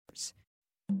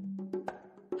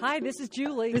Hi, this is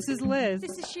Julie. This is Liz.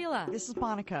 This is Sheila. This is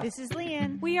Monica. This is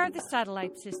Leanne. We are the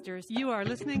Satellite Sisters. You are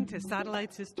listening to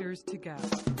Satellite Sisters to Go.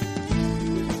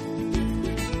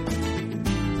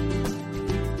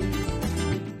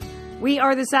 We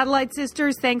are the Satellite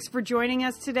Sisters. Thanks for joining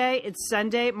us today. It's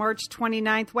Sunday, March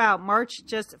 29th. Wow, March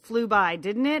just flew by,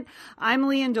 didn't it? I'm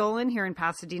Leanne Dolan here in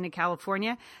Pasadena,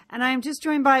 California, and I am just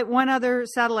joined by one other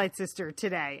Satellite Sister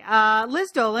today, Liz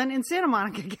Dolan in Santa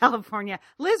Monica, California.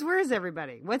 Liz, where is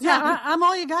everybody? What's happening? I'm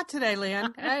all you got today,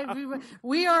 Leanne.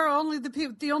 We are only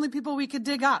the only people we could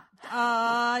dig up.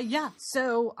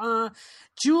 So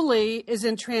Julie is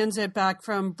in transit back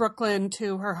from Brooklyn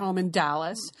to her home in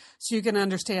Dallas, so you can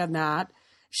understand that.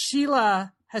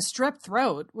 Sheila has strep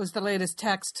throat was the latest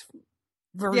text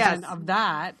version of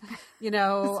that,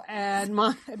 and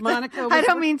Monica. I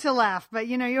don't mean to laugh, but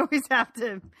you always have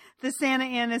to. The Santa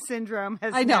Ana syndrome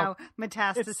has now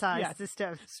metastasized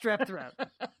to strep throat.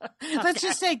 Let's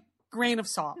just say grain of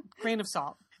salt.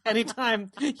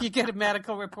 Anytime you get a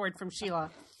medical report from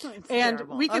Sheila. And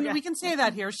terrible. we can say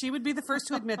that here. She would be the first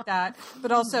to admit that,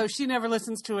 but also she never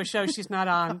listens to a show she's not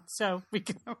on, so we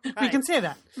can say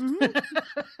that.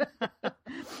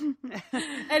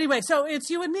 Anyway, so it's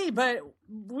you and me, but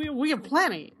we have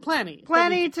plenty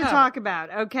to talk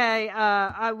about. Okay,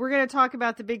 we're going to talk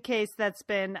about the big case that's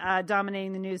been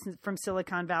dominating the news from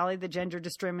Silicon Valley, the gender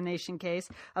discrimination case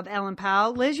of Ellen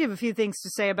Powell. Liz, you have a few things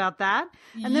to say about that.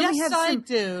 And then I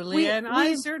do, Leanne.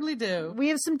 I certainly do. We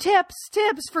have some tips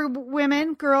for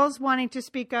women, girls wanting to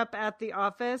speak up at the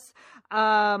office.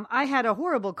 I had a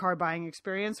horrible car buying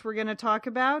experience we're going to talk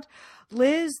about.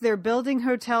 Liz, they're building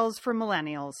hotels for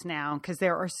millennials now because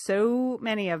there are so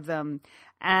many of them.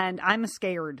 And I'm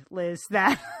scared, Liz,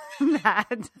 that are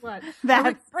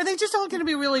they just all going to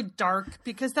be really dark?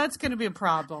 Because that's going to be a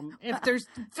problem if there's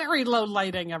very low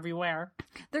lighting everywhere.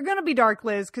 They're going to be dark,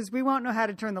 Liz, because we won't know how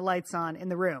to turn the lights on in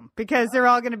the room because they're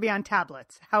all going to be on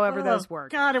tablets, however those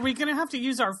work. God, are we going to have to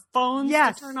use our phones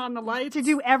to turn on the lights? To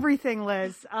do everything,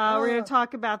 Liz. We're going to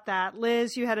talk about that.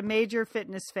 Liz, you had a major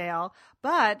fitness fail,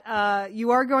 but you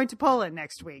are going to Poland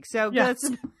next week. So that's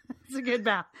a good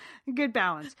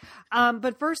balance.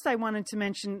 But first, I wanted to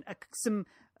mention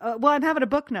I'm having a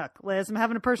book nook, Liz. I'm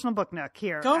having a personal book nook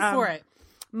here. Go for it.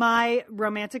 My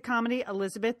romantic comedy,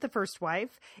 Elizabeth the First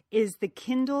Wife, is the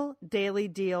Kindle Daily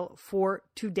Deal for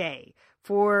today.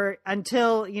 For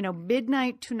until,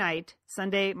 midnight tonight,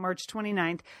 Sunday, March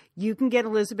 29th, you can get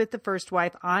Elizabeth the First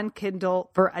Wife on Kindle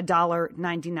for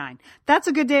 $1.99. That's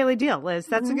a good daily deal, Liz.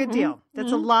 That's a good deal.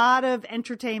 That's a lot of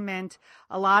entertainment,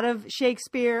 a lot of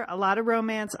Shakespeare, a lot of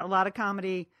romance, a lot of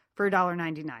comedy for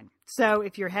 $1.99. So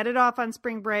if you're headed off on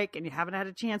spring break and you haven't had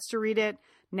a chance to read it,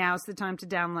 now's the time to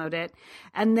download it.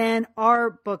 And then our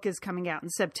book is coming out in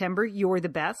September, You're the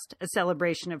Best, a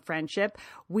celebration of friendship.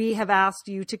 We have asked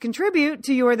you to contribute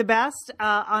to You're the Best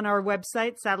on our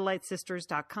website,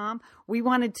 satellitesisters.com. We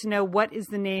wanted to know what is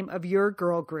the name of your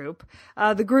girl group,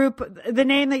 the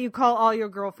name that you call all your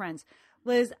girlfriends.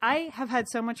 Liz, I have had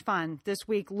so much fun this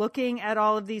week looking at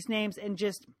all of these names and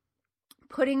just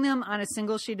putting them on a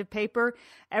single sheet of paper,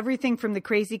 everything from the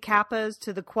Crazy Kappas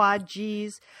to the Quad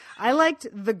Gs. I liked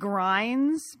the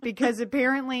Grinds because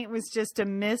apparently it was just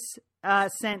a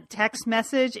sent text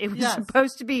message. It was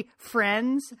supposed to be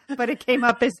friends, but it came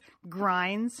up as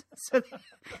Grinds. So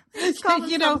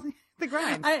the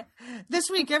Grind. This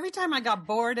week, every time I got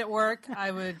bored at work, I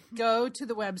would go to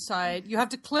the website. You have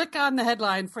to click on the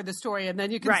headline for the story, and then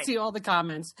you can see all the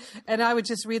comments. And I would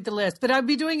just read the list. But I'd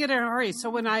be doing it in a hurry. So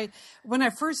when I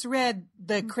first read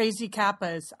the Crazy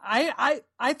Kappas, I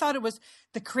thought it was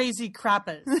the Crazy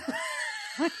Crappas.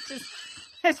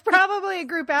 There's probably a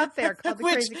group out there called the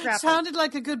Crazy Crappas. Which sounded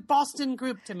like a good Boston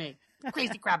group to me.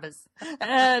 Crazy Crappas.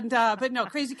 And, but no,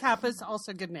 Crazy Kappas,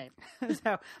 also a good name.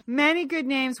 So many good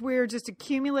names. We're just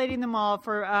accumulating them all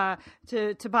for,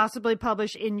 to possibly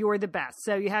publish in You're the Best.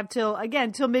 So you have till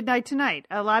midnight tonight.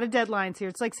 A lot of deadlines here.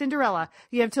 It's like Cinderella.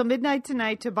 You have till midnight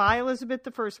tonight to buy Elizabeth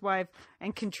the First Wife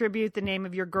and contribute the name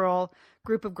of your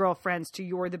group of girlfriends to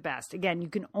You're the Best. Again, you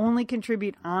can only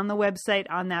contribute on the website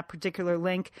on that particular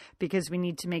link because we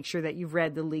need to make sure that you've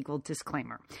read the legal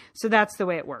disclaimer. So that's the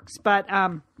way it works. But,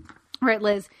 right,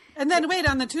 Liz. And then wait,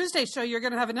 on the Tuesday show, you're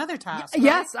going to have another task. Right?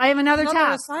 Yes, I have another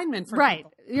task. Assignment for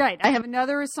people. Right. I have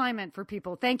another assignment for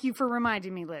people. Thank you for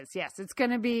reminding me, Liz. Yes, it's going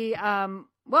to be,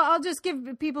 I'll just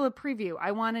give people a preview.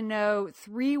 I want to know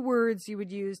 3 words you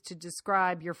would use to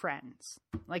describe your friends.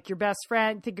 Like your best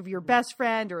friend, think of your best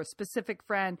friend or a specific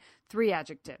friend, 3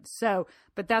 adjectives. So,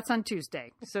 but that's on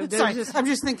Tuesday. So Sorry, I'm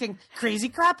just thinking crazy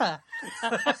crappa.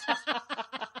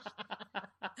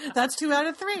 That's 2 out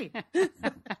of 3.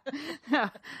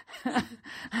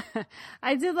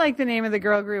 I did like the name of the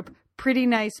girl group, Pretty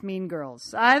Nice Mean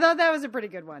Girls. I thought that was a pretty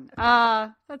good one.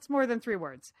 That's more than 3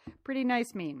 words. Pretty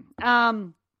nice mean.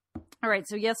 All right.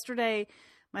 So yesterday,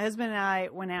 my husband and I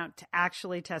went out to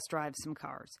actually test drive some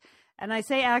cars. And I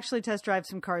say actually test drive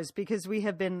some cars because we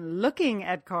have been looking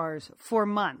at cars for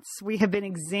months. We have been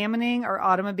examining our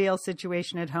automobile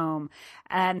situation at home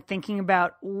and thinking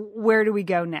about where do we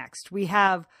go next. We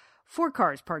have 4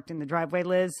 cars parked in the driveway,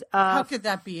 Liz. How could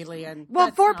that be, Leanne? Well,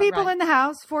 That's 4 not people right. in the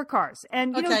house, 4 cars.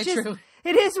 And, you know, Okay, it's just, true.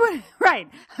 it is what, right.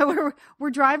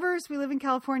 We're drivers. We live in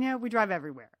California. We drive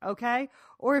everywhere. Okay.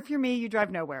 Or if you're me, you drive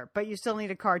nowhere, but you still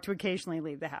need a car to occasionally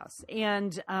leave the house.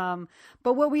 And,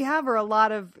 but what we have are a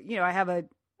lot of, you know, I have a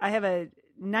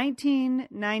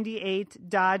 1998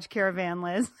 Dodge Caravan,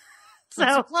 Liz. So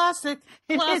it's a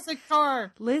classic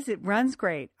car. Liz, it runs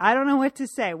great. I don't know what to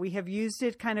say. We have used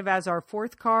it kind of as our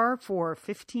 4th car for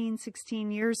 15,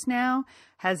 16 years now.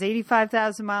 Has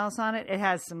 85,000 miles on it. It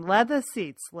has some leather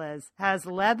seats, Liz. Has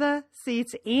leather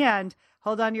seats and,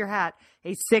 hold on to your hat,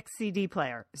 a 6 CD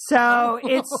player. So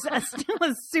it's still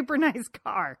a super nice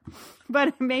car. But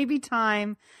it may be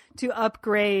time to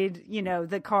upgrade, you know,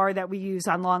 the car that we use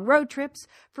on long road trips.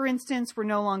 For instance, we're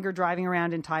no longer driving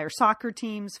around entire soccer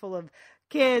teams full of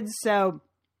kids. So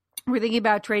we're thinking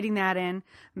about trading that in.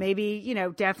 Maybe, you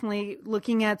know, definitely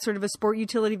looking at sort of a sport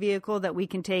utility vehicle that we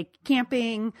can take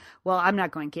camping. Well, I'm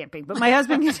not going camping, but my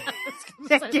husband can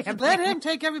take camping. Let him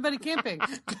take everybody camping.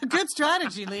 Good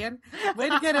strategy, Leanne. Way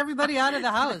to get everybody out of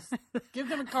the house. Give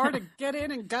them a car to get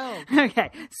in and go.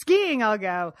 Okay. Skiing, I'll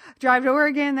go. Drive to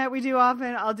Oregon, that we do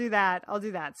often. I'll do that.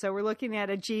 So we're looking at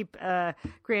a Jeep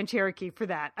Grand Cherokee for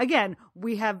that. Again,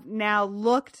 we have now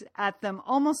looked at them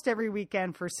almost every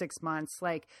weekend for 6 months,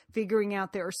 like figuring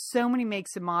out there are so many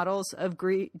makes and models of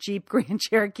Jeep Grand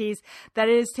Cherokees that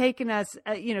it has taken us,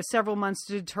 several months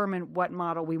to determine what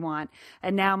model we want.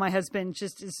 And now my husband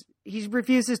he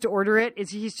refuses to order it.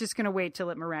 He's just going to wait till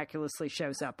it miraculously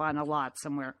shows up on a lot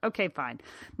somewhere. Okay, fine.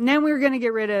 And then we're going to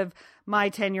get rid of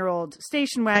my 10-year-old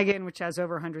station wagon, which has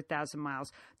over 100,000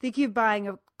 miles. Thinking of buying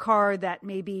a car that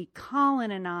maybe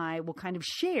Colin and I will kind of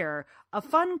share, a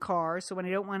fun car. So when I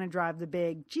don't want to drive the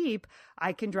big Jeep,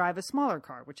 I can drive a smaller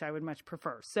car, which I would much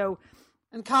prefer. So,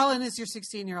 and Colin is your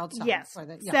 16-year-old son. Yes,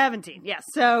 yeah. 17. Yes,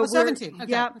 so 17.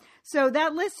 Okay. Yeah, so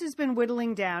that list has been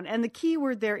whittling down, and the key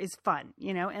word there is fun.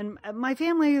 You know, and my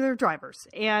family, they're drivers,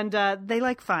 and they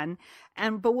like fun.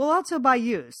 But we'll also buy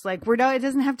used. Like it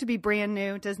doesn't have to be brand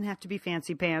new. It doesn't have to be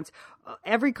fancy pants.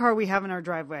 Every car we have in our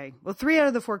driveway, well, 3 out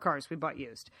of the 4 cars we bought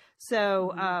used.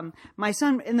 So my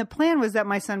son, and the plan was that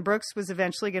my son Brooks was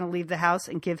eventually going to leave the house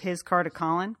and give his car to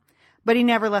Colin, but he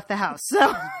never left the house.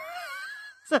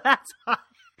 So that's why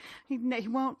he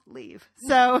won't leave.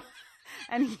 So,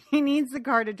 and he needs the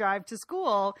car to drive to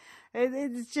school.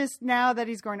 It's just now that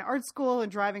he's going to art school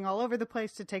and driving all over the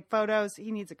place to take photos,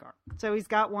 he needs a car. So he's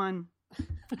got one.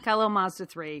 Got a little Mazda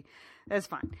 3. That's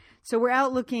fine. So we're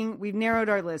out looking. We've narrowed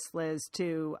our list, Liz,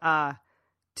 to the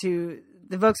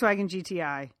Volkswagen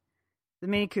GTI, the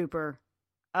Mini Cooper,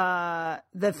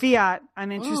 the Fiat.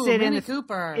 I'm interested in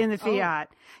the Fiat.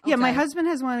 Yeah, my husband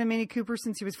has wanted a Mini Cooper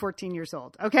since he was 14 years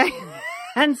old. Okay.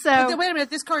 And so wait a minute,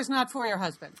 this car is not for your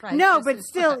husband, right? No, but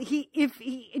still, if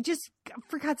he just,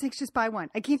 for God's sakes, just buy one.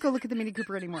 I can't go look at the Mini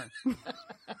Cooper anymore.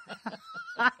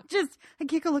 I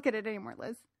can't go look at it anymore,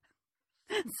 Liz.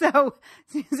 So,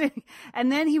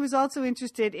 and then he was also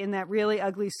interested in that really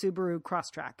ugly Subaru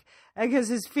Crosstrek because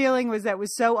his feeling was that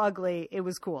was so ugly, it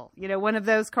was cool. You know, one of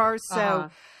those cars. So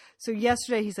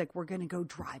yesterday he's like, we're going to go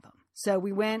drive them. So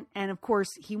we went, and of course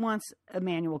he wants a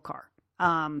manual car.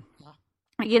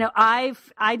 You know, I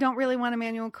don't really want a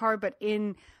manual car, but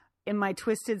in my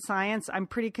twisted science, I'm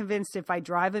pretty convinced if I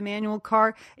drive a manual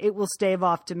car, it will stave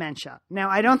off dementia. Now,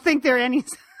 I don't think there are any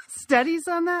studies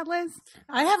on that, Liz.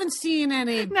 I haven't seen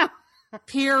any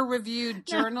peer-reviewed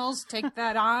journals take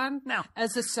that on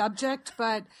as a subject,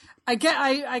 but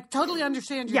I totally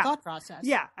understand your thought process.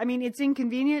 Yeah. I mean, it's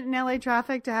inconvenient in LA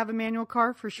traffic to have a manual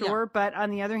car for sure. Yeah. But on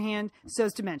the other hand, so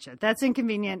is dementia. That's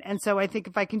inconvenient. And so I think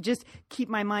if I can just keep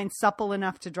my mind supple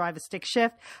enough to drive a stick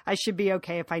shift, I should be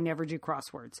okay if I never do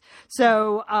crosswords.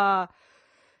 So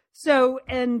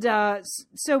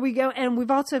we go, and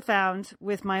we've also found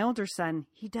with my older son,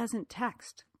 he doesn't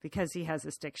text because he has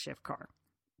a stick shift car.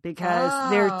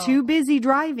 Because they're too busy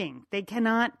driving. They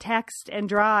cannot text and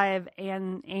drive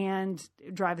and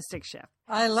drive a stick shift.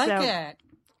 I like it.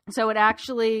 So it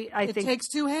actually, I think it takes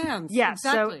 2 hands. Yeah.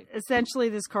 Exactly. So essentially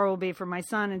this car will be for my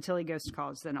son until he goes to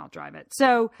college, then I'll drive it.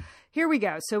 So here we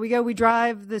go. We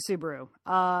drive the Subaru.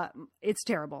 It's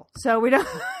terrible. So we don't,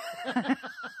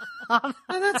 Oh,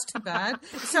 that's too bad.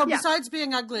 So besides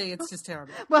being ugly, it's just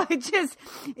terrible. Well,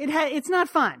 it's not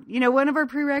fun. One of our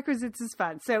prerequisites is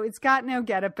fun. So it's got no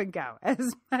get up and go.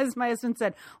 As my husband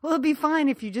said, well, it'd be fine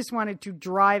if you just wanted to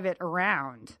drive it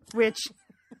around, which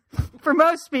for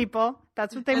most people,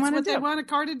 that's what they want to do. That's what they want a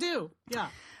car to do. Yeah.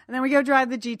 And then we go drive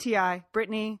the GTI.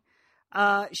 Brittany,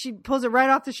 she pulls it right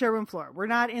off the showroom floor. We're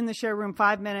not in the showroom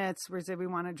 5 minutes. We said we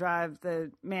want to drive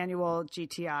the manual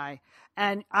GTI.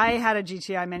 And I had a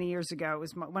GTI many years ago. It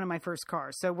was one of my first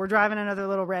cars. So we're driving another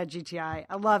little red GTI.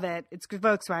 I love it. It's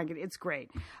Volkswagen. It's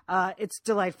great. It's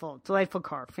delightful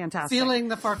car. Fantastic. Feeling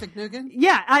the Fahrvergnügen?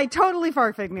 Yeah, I totally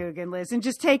Fahrvergnügen, Liz. And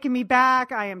just taking me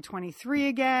back. I am 23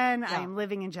 again. Yeah. I am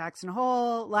living in Jackson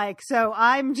Hole. So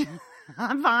I'm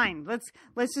fine.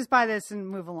 Let's just buy this and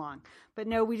move along. But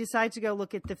no, we decided to go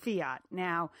look at the Fiat.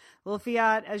 Now, little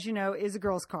Fiat, as you know, is a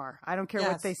girl's car. I don't care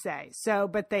what they say.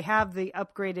 But they have the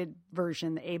upgraded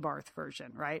version, the Abarth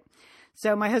version, right?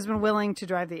 So my husband willing to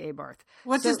drive the Abarth.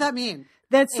 What does that mean?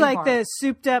 That's Abarth. Like the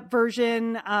souped up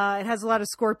version. It has a lot of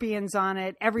scorpions on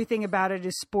it. Everything about it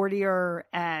is sportier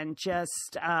and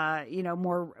just,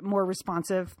 more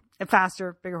responsive,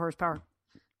 faster, bigger horsepower.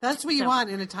 That's what you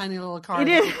want in a tiny little car. It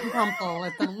is. Crumple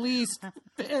at the least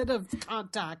bit of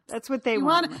contact. That's what they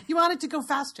want. You want it to go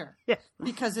faster. Yeah.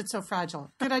 Because it's so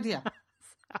fragile. Good idea.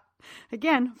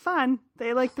 Again, fun.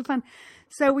 They like the fun.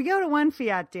 So we go to one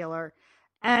Fiat dealer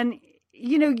and,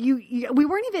 we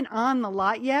weren't even on the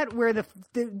lot yet where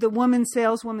the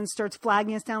saleswoman starts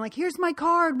flagging us down like, here's my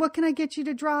card. What can I get you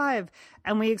to drive?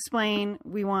 And we explain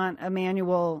we want a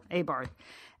manual Abarth.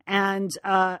 And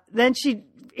then she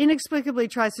inexplicably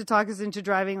tries to talk us into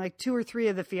driving like 2 or 3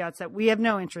 of the Fiats that we have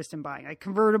no interest in buying, like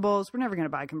convertibles. We're never going to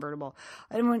buy a convertible.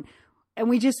 And we're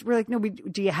like, no,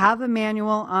 do you have a manual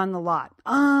on the lot?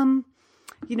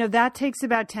 That takes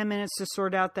about 10 minutes to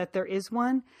sort out that there is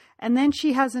one. And then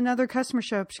she has another customer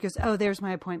show up. She goes, oh, there's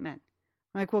my appointment.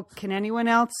 I'm like, well, can anyone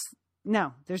else?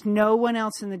 No, there's no one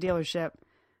else in the dealership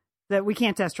that we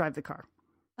can't test drive the car.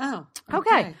 Oh,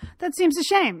 okay. That seems a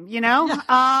shame,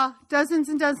 Yeah. Dozens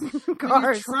and dozens of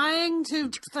cars. You're trying to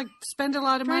spend a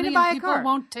lot of money and people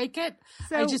won't take it.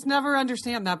 So, I just never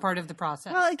understand that part of the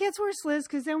process. Well, it gets worse, Liz,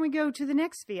 because then we go to the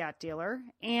next Fiat dealer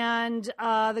and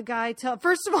the guy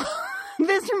first of all,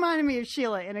 this reminded me of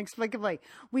Sheila inexplicably.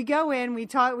 We go in, we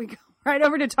go right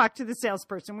over to talk to the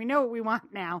salesperson. We know what we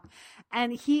want now.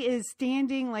 And he is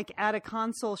standing like at a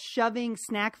console shoving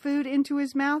snack food into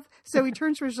his mouth. So he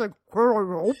turns to us like,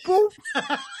 mouthful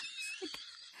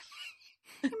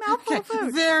of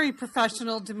food. Very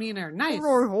professional demeanor. Nice.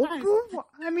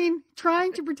 I mean,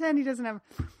 trying to pretend he doesn't have.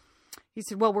 He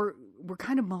said, well, we're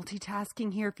kind of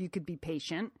multitasking here if you could be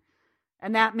patient.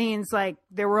 And that means like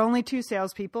there were only 2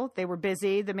 salespeople. They were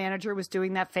busy. The manager was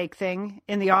doing that fake thing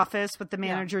in the office, what the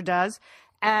manager does.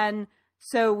 And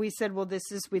so we said, well,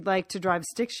 we'd like to drive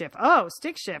stick shift. Oh,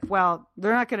 stick shift. Well,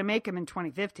 they're not going to make them in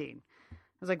 2015. I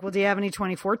was like, well, do you have any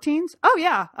 2014s? Oh,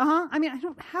 yeah. Uh-huh. I mean,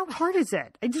 how hard is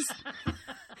it?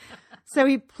 So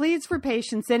he pleads for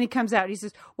patience. Then he comes out. He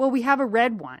says, well, we have a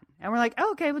red one. And we're like,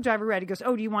 oh, okay, we'll drive a red. He goes,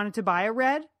 oh, do you want it to buy a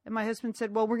red? And my husband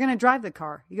said, well, we're going to drive the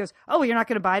car. He goes, oh, you're not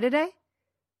going to buy today?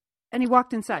 And he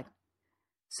walked inside.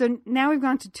 So now we've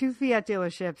gone to 2 Fiat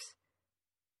dealerships.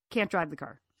 Can't drive the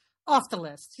car. Off the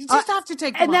list. You just have to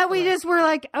take them and off then we just were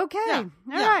like, okay, all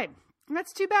right.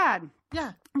 That's too bad.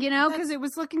 Yeah. Because it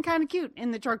was looking kind of cute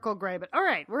in the charcoal gray. But all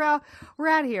right, we're out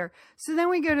of here. So then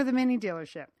we go to the Mini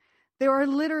dealership. There are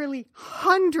literally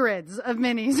hundreds of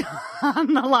Minis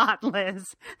on the lot,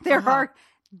 Liz. There are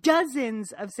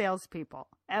dozens of salespeople.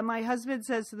 And my husband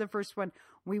says to the first one,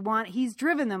 he's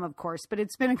driven them, of course, but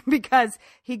it's been because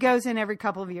he goes in every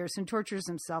couple of years and tortures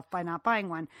himself by not buying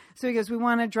one. So he goes, we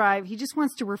want to drive. He just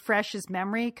wants to refresh his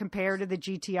memory compared to the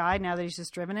GTI now that he's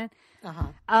just driven it.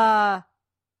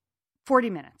 40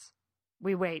 minutes.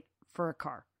 We wait for a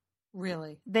car.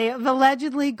 Really? They have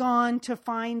allegedly gone to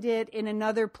find it in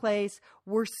another place.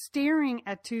 We're staring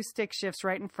at 2 stick shifts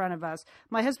right in front of us.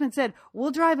 My husband said,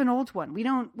 we'll drive an old one.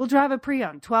 We'll drive a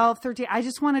pre-owned, 12, 13. I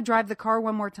just want to drive the car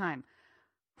one more time.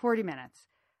 40 minutes.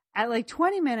 At like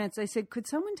 20 minutes, I said, could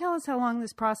someone tell us how long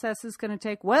this process is going to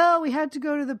take? Well, we had to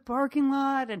go to the parking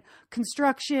lot and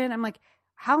construction. I'm like,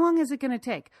 how long is it going to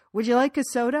take? Would you like a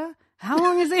soda? How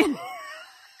long is it?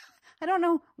 I don't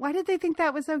know. Why did they think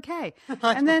that was okay?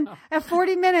 And then at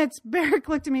 40 minutes, Barrick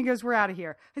looked at me and goes, we're out of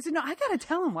here. I said, no, I got to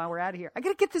tell him why we're out of here. I got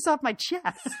to get this off my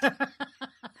chest. And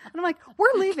I'm like,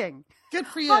 we're leaving. Good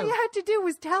for you. All you had to do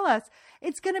was tell us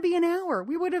it's going to be an hour.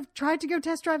 We would have tried to go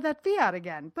test drive that Fiat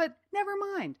again, but never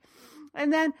mind.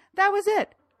 And then that was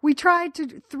it. We tried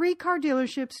 3 car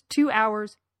dealerships, 2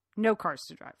 hours, no cars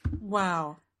to drive.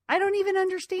 Wow. I don't even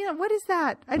understand. What is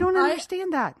that? I don't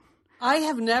understand that. I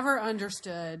have never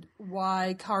understood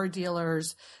why car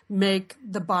dealers make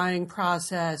the buying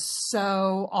process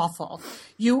so awful.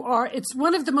 It's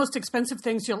one of the most expensive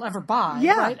things you'll ever buy,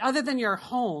 right? Other than your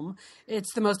home,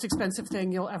 it's the most expensive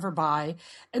thing you'll ever buy.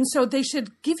 And so they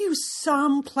should give you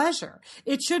some pleasure.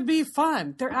 It should be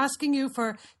fun. They're asking you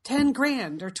for 10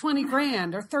 grand or 20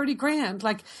 grand or 30 grand.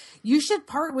 Like, you should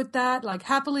part with that, like,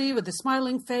 happily with a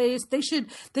smiling face. They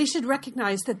should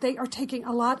recognize that they are taking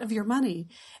a lot of your money.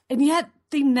 And yet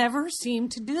they never seem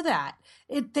to do that.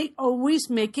 They always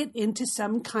make it into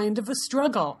some kind of a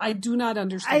struggle. I do not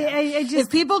understand. If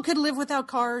people could live without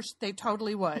cars, they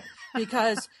totally would,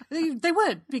 because they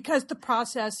would, because the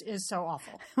process is so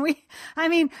awful.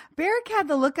 Barrick had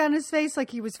the look on his face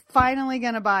like he was finally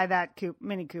going to buy that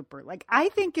Mini Cooper. Like, I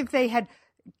think if they had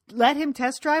let him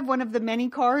test drive one of the many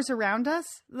cars around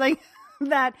us, like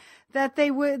that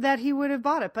he would have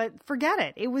bought it. But forget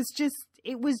it. It was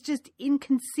just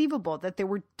inconceivable that there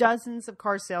were dozens of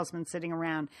car salesmen sitting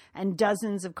around and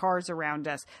dozens of cars around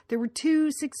us. There were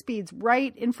 2 6-speeds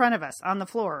right in front of us on the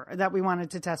floor that we wanted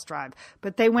to test drive.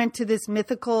 But they went to this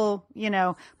mythical,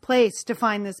 place to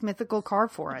find this mythical car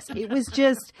for us. It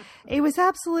was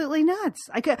absolutely nuts.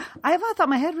 I thought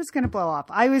my head was going to blow off.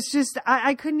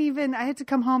 I couldn't even, I had to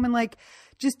come home and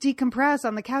just decompress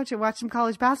on the couch and watch some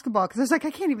college basketball, because I was like, I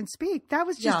can't even speak. That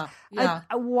was just,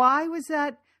 why was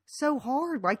that so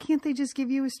hard? Why can't they just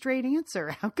give you a straight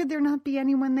answer? How could there not be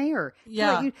anyone there?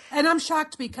 Yeah. And I'm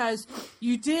shocked because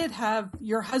you did have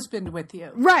your husband with you.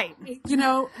 Right.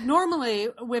 Normally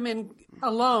women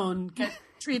alone get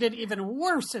treated even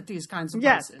worse at these kinds of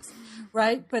places.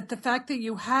 Right. But the fact that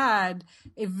you had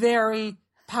a very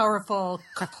powerful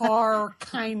car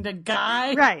kind of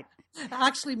guy. Right.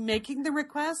 Actually making the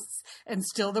requests, and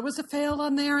still there was a fail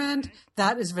on their end.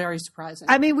 That is very surprising.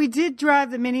 We did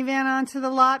drive the minivan onto the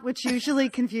lot, which usually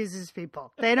confuses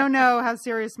people. They don't know how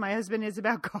serious my husband is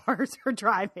about cars or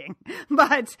driving,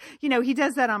 but he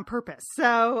does that on purpose.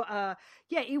 So,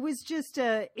 it was just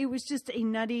a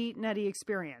nutty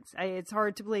experience. It's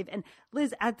hard to believe. And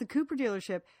Liz, at the Cooper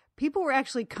dealership, people were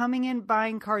actually coming in,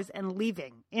 buying cars, and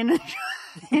leaving in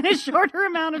a shorter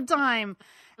amount of time.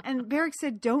 And Barrick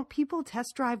said, don't people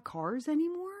test drive cars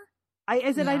anymore?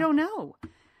 I said, I don't know.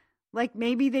 Like,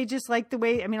 maybe they just like the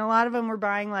way, a lot of them were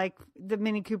buying like the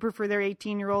Mini Cooper for their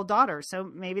 18-year-old daughter. So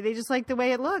maybe they just like the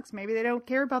way it looks. Maybe they don't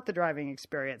care about the driving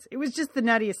experience. It was just the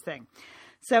nuttiest thing.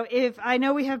 So if I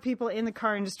know we have people in the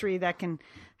car industry that can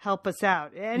help us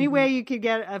out, any way you could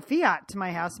get a Fiat to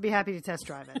my house, I'd be happy to test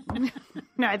drive it.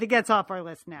 No, I think that's off our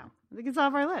list now. I think it's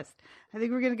off our list. I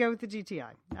think we're going to go with the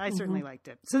GTI. I certainly liked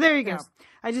it. So there you go.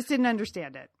 I just didn't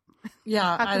understand it.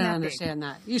 Yeah, I don't understand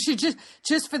that. You should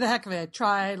just for the heck of it,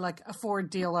 try like a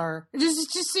Ford dealer.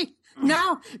 Just see.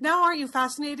 Now aren't you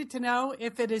fascinated to know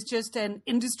if it is just an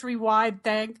industry-wide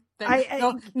thing?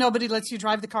 Nobody lets you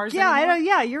drive the cars anymore?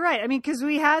 You're right. Because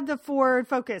we had the Ford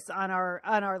Focus on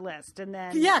our list, and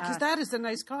then because that is a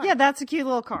nice car. Yeah, that's a cute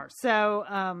little car.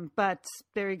 So, but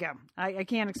there you go. I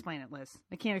can't explain it, Liz.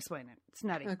 I can't explain it. It's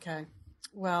nutty. Okay.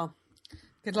 Well,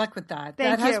 good luck with that.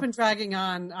 Thank you. Has been dragging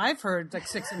on. I've heard like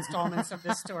 6 installments of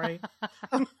this story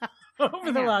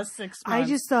over the last 6 months. I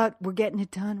just thought, we're getting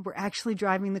it done. We're actually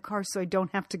driving the car so I don't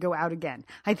have to go out again.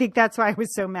 I think that's why I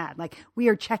was so mad. Like, we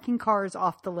are checking cars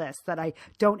off the list that I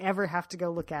don't ever have to go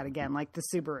look at again, like the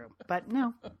Subaru. But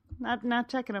no, not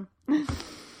checking them.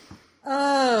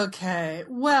 Okay.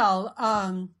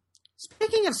 Well,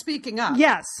 speaking of speaking up.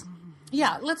 Yes.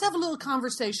 Yeah, let's have a little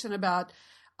conversation about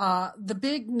the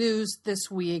big news this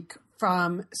week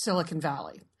from Silicon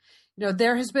Valley.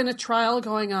 There has been a trial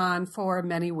going on for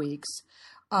many weeks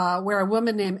where a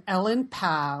woman named Ellen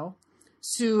Pao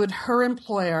sued her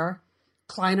employer,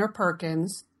 Kleiner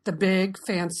Perkins, the big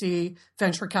fancy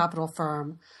venture capital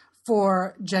firm,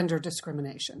 for gender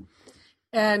discrimination.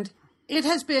 And it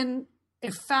has been a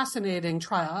fascinating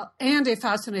trial and a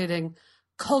fascinating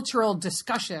cultural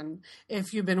discussion,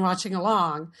 if you've been watching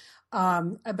along,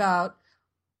 about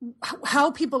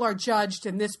how people are judged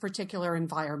in this particular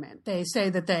environment. They say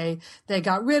that they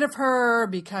got rid of her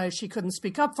because she couldn't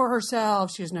speak up for herself.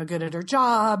 She's no good at her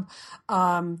job.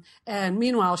 And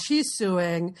meanwhile, she's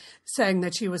suing, saying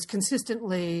that she was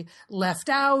consistently left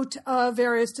out of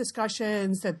various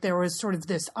discussions, that there was sort of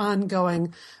this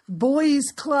ongoing boys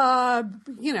club,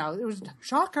 it was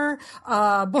shocker,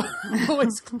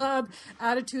 boys club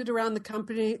attitude around the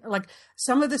company. Like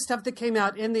some of the stuff that came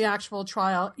out in the actual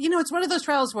trial, it's one of those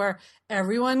trials where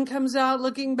everyone comes out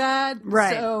looking bad.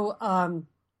 Right. So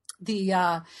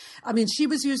She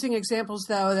was using examples,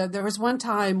 though, that there was one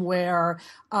time where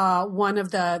one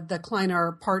of the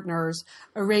Kleiner partners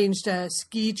arranged a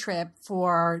ski trip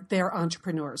for their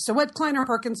entrepreneurs. So what Kleiner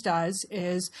Perkins does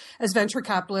is, as venture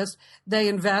capitalists, they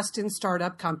invest in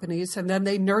startup companies, and then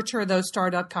they nurture those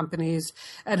startup companies,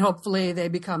 and hopefully they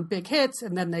become big hits,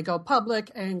 and then they go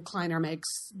public, and Kleiner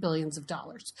makes billions of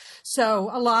dollars. So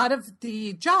a lot of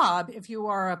the job, if you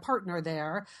are a partner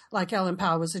there, like Ellen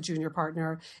Pao was a junior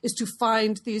partner, is to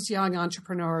find these young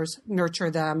entrepreneurs, nurture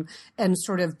them, and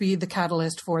sort of be the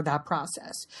catalyst for that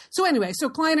process. So anyway, so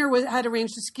Kleiner had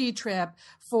arranged a ski trip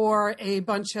for a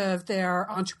bunch of their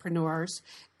entrepreneurs,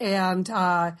 and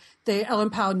Ellen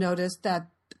Pao noticed that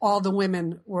all the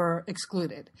women were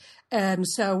excluded. And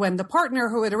so when the partner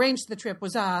who had arranged the trip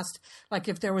was asked, like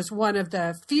if there was one of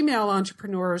the female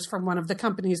entrepreneurs from one of the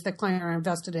companies that Kleiner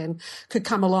invested in could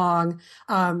come along,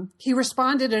 he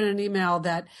responded in an email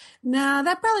that, nah,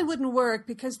 that probably wouldn't work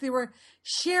because they were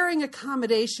sharing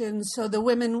accommodations so the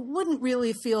women wouldn't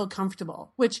really feel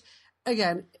comfortable, which,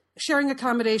 again, sharing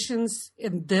accommodations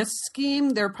in this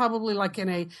scheme, they're probably like in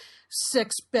a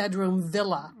 6-bedroom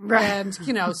villa. Right. And,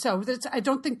 so I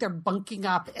don't think they're bunking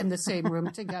up in the same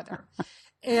room together.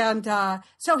 And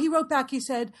so he wrote back, he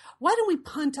said, why don't we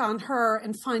punt on her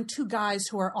and find 2 guys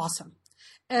who are awesome?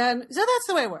 And so that's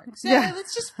the way it works. Yeah.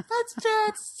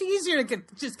 It's easier to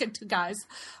get 2 guys.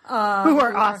 Who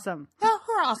are awesome. Who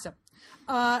are awesome.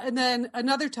 And then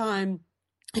another time,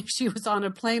 she was on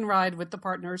a plane ride with the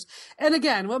partners. And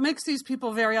again, what makes these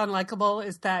people very unlikable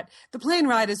is that the plane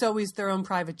ride is always their own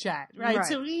private jet, right?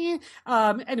 So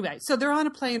anyway, so they're on a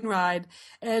plane ride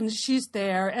and she's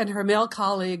there and her male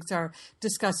colleagues are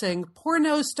discussing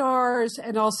porno stars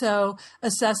and also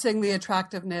assessing the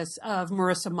attractiveness of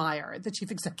Marissa Mayer, the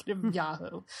chief executive of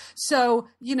Yahoo. So,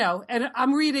 and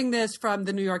I'm reading this from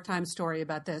the New York Times story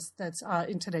about this that's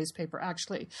in today's paper,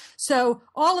 actually. So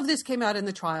all of this came out in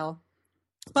the trial.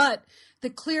 But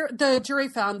the jury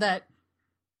found that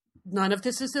none of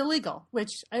this is illegal, which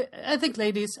I think,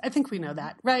 ladies, I think we know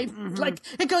that, right? Mm-hmm. Like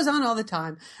it goes on all the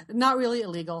time, not really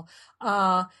illegal.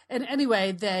 And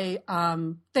anyway, they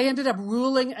ended up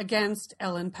ruling against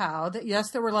Ellen Pao that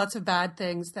yes, there were lots of bad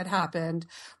things that happened,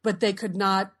 but they could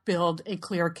not build a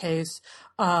clear case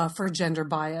for gender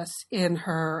bias in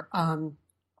her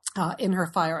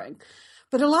firing.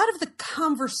 But a lot of the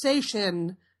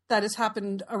conversation that has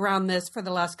happened around this for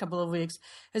the last couple of weeks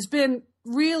has been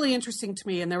really interesting to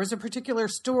me. And there was a particular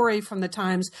story from the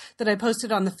Times that I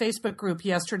posted on the Facebook group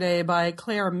yesterday by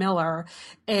Claire Miller.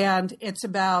 And it's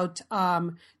about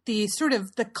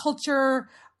the culture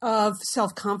of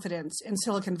self-confidence in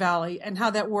Silicon Valley and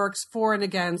how that works for and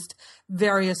against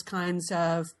various kinds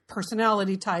of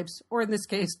personality types, or in this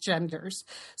case, genders.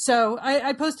 So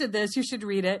I posted this. You should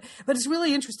read it. But it's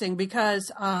really interesting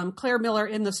because Claire Miller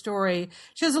in the story,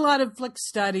 she has a lot of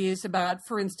studies about,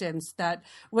 for instance, that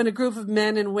when a group of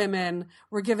men and women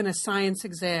were given a science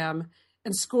exam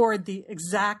and scored the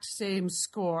exact same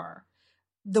score,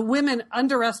 the women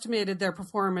underestimated their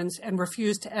performance and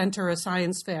refused to enter a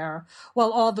science fair,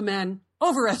 while all the men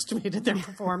overestimated their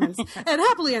performance and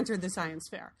happily entered the science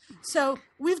fair. So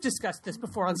we've discussed this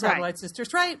before on Satellite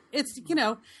Sisters, right? It's,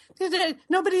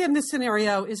 nobody in this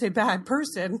scenario is a bad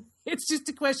person. It's just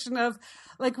a question of,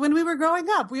 when we were growing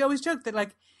up, we always joked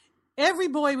that, every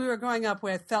boy we were growing up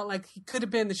with felt like he could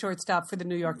have been the shortstop for the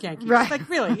New York Yankees. Right.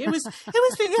 Really, it was,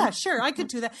 yeah, sure, I could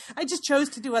do that. I just chose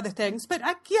to do other things, but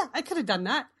I could have done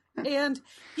that. And,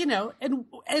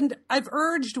 and I've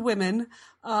urged women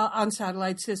on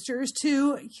Satellite Sisters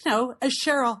to, as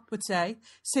Sheryl would say,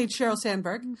 St. Sheryl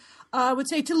Sandberg would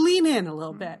say, to lean in a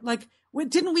little bit.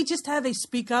 Didn't we just have a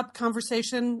speak up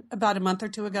conversation about a month or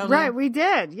two ago? Right, we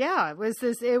did. Yeah, it was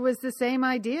the same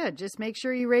idea. Just make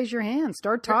sure you raise your hand,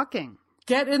 start talking.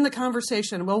 Get in the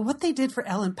conversation. Well, what they did for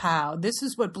Ellen Pao, this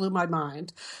is what blew my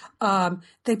mind.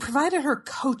 They provided her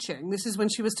coaching. This is when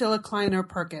she was still at Kleiner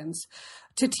Perkins,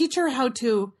 to teach her how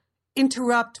to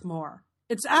interrupt more.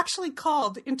 It's actually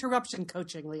called interruption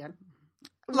coaching, Lian.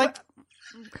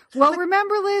 Well,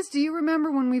 remember, Liz, do you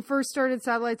remember when we first started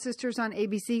Satellite Sisters on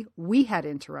ABC? We had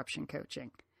interruption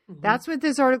coaching. Mm-hmm. That's what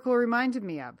this article reminded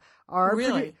me of.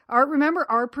 Remember,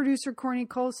 our producer, Corny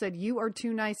Cole, said, you are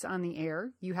too nice on the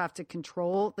air. You have to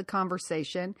control the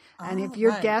conversation. And if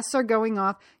your guests are going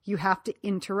off, you have to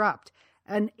interrupt.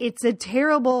 And it's a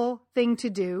terrible thing to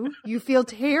do. You feel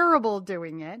terrible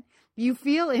doing it. You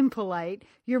feel impolite.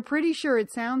 You're pretty sure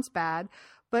it sounds bad.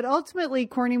 But ultimately,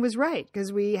 Corny was right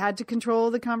because we had to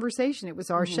control the conversation. It was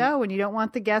our show, and you don't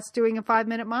want the guest doing a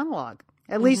 5-minute monologue.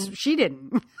 At least she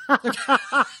didn't.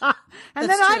 And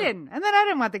then I didn't. And then I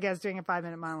didn't want the guest doing a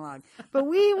 5-minute monologue. But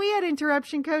we had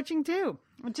interruption coaching too.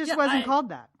 It just wasn't called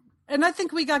that. And I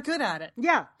think we got good at it.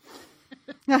 Yeah.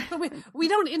 But we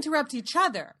don't interrupt each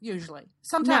other usually.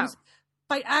 Sometimes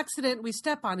by accident we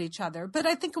step on each other. But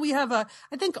I think I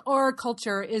think our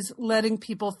culture is letting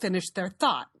people finish their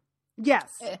thought. Yes.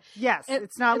 Yes.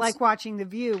 It's not like watching The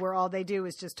View where all they do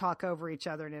is just talk over each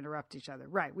other and interrupt each other.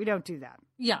 Right. We don't do that.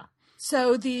 Yeah.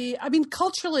 So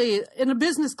culturally, in a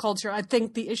business culture, I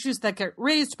think the issues that get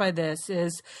raised by this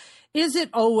is it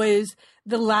always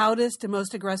the loudest and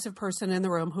most aggressive person in the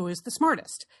room who is the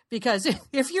smartest? Because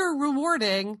if you're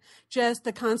rewarding just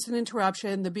the constant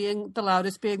interruption, the being the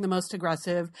loudest, being the most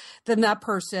aggressive, then that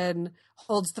person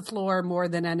holds the floor more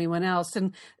than anyone else.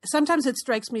 And sometimes it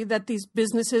strikes me that these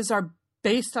businesses are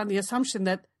based on the assumption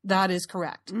that that is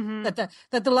correct, that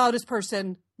the loudest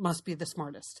person must be the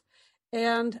smartest.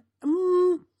 And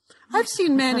I've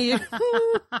seen many. I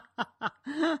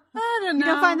don't know.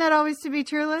 You don't find that always to be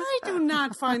true, Liz? I do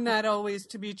not find that always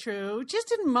to be true.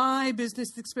 Just in my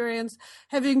business experience,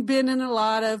 having been in a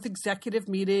lot of executive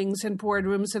meetings and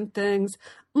boardrooms and things,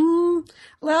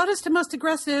 loudest and most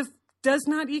aggressive does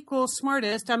not equal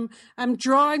smartest. I'm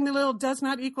drawing the little does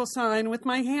not equal sign with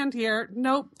my hand here.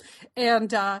 Nope.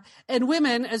 And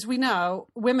women, as we know,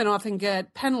 women often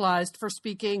get penalized for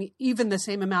speaking even the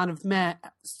same amount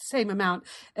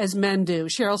as men do.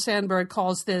 Sheryl Sandberg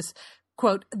calls this,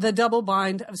 quote, the double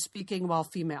bind of speaking while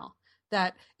female.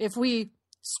 That if we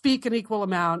speak an equal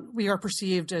amount, we are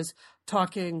perceived as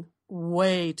talking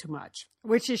way too much.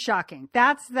 Which is shocking.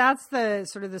 That's the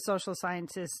sort of the social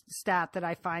scientist stat that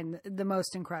I find the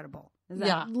most incredible. Is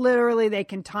that literally they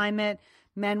can time it.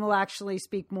 Men will actually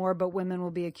speak more, but women will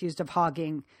be accused of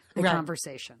hogging the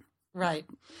conversation. Right.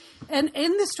 And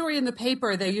in the story in the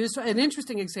paper, they used an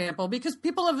interesting example because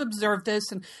people have observed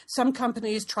this and some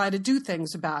companies try to do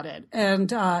things about it. And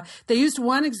they used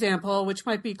one example, which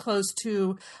might be close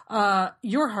to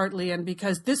your heart, Lian,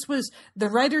 because this was the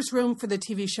writer's room for the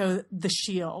TV show The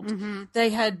Shield. Mm-hmm.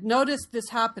 They had noticed this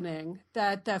happening,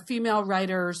 that female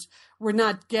writers were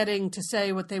not getting to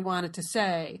say what they wanted to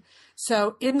say.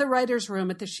 So in the writer's room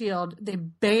at The Shield, they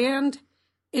banned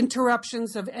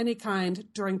interruptions of any kind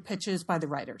during pitches by the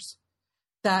writers,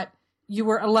 that you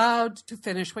were allowed to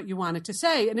finish what you wanted to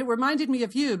say. And it reminded me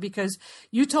of you because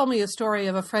you told me a story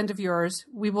of a friend of yours.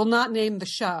 We will not name the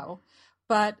show,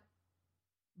 but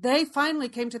they finally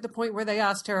came to the point where they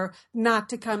asked her not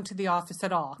to come to the office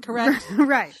at all, correct?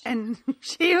 Right. And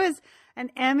she was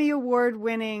an Emmy Award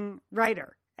winning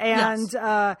writer.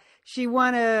 And she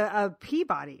won a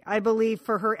Peabody, I believe,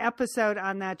 for her episode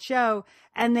on that show.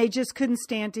 And they just couldn't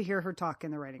stand to hear her talk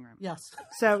in the writing room. Yes.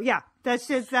 So, yeah, this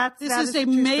is a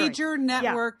major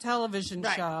network television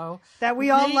show that we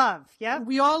all love. Yeah.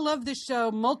 We all love this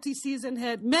show. Multi-season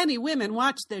hit. Many women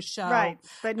watch this show. Right.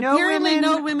 But apparently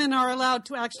no women are allowed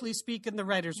to actually speak in the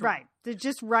writer's room. Right. They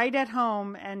just write at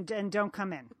home and don't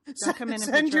come in. Don't come in and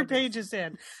send your pages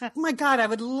in. Oh my God, I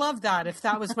would love that if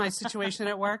that was my situation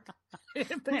at work.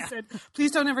 If they said,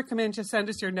 please don't ever come in, just send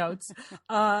us your notes.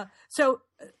 So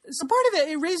part of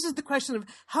it raises the question of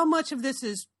how much of this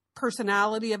is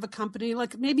personality of a company.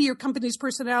 Like maybe your company's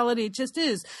personality just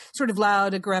is sort of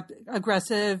loud,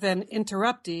 aggressive, and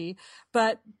interrupty.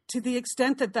 But to the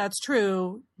extent that that's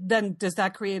true, then does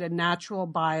that create a natural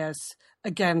bias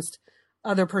against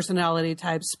other personality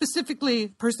types, specifically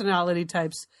personality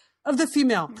types of the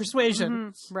female persuasion?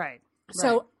 Mm-hmm. Right.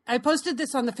 So I posted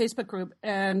this on the Facebook group,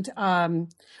 and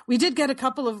we did get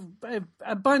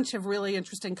a bunch of really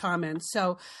interesting comments.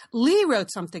 So Lee wrote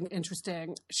something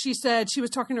interesting. She said she was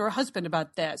talking to her husband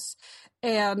about this,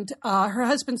 and her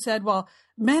husband said, well,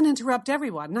 men interrupt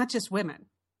everyone, not just women.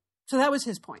 So that was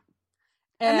his point.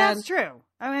 And that's true.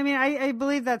 I mean, I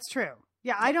believe that's true.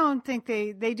 Yeah, I don't think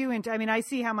they do. I mean, I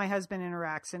see how my husband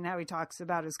interacts and how he talks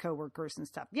about his coworkers and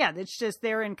stuff. Yeah, it's just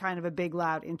they're in kind of a big,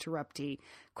 loud, interrupty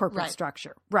corporate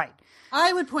structure. Right.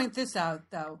 I would point this out,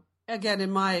 though, again, in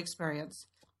my experience.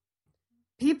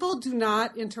 People do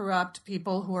not interrupt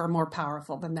people who are more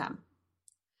powerful than them.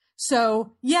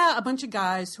 So, yeah, a bunch of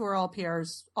guys who are all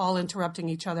peers, all interrupting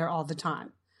each other all the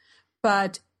time.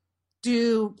 But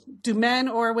do men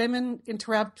or women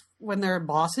interrupt when their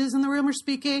bosses in the room are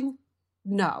speaking?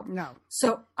 No.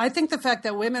 So I think the fact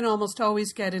that women almost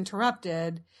always get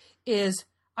interrupted is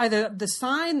either the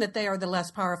sign that they are the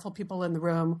less powerful people in the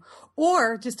room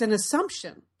or just an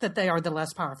assumption that they are the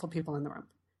less powerful people in the room,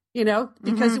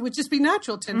 because it would just be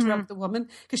natural to interrupt the woman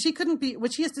because she couldn't be,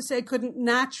 what she has to say couldn't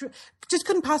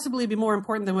possibly be more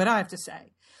important than what I have to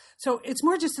say. So it's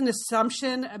more just an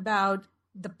assumption about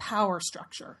the power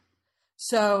structure.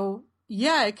 So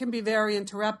yeah, it can be very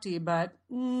interrupty, but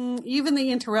even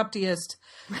the interruptiest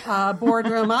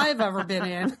boardroom I've ever been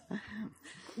in,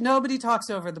 nobody talks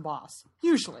over the boss,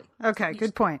 usually. Okay,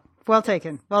 good point. Well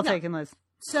taken. Well taken, Liz.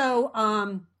 So,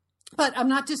 but I'm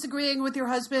not disagreeing with your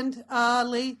husband,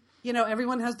 Lee. You know,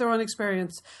 everyone has their own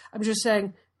experience. I'm just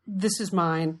saying this is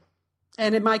mine.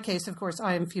 And in my case, of course,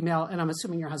 I am female, and I'm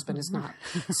assuming your husband is not.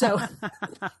 So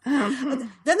then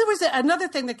there was another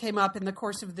thing that came up in the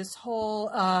course of this whole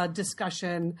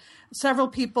discussion. Several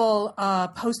people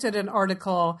posted an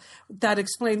article that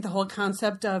explained the whole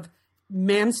concept of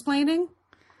mansplaining.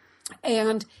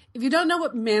 And if you don't know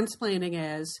what mansplaining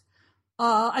is,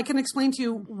 I can explain to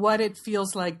you what it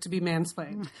feels like to be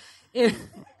mansplained.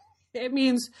 It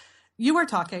means you are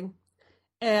talking,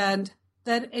 and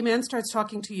then a man starts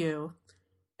talking to you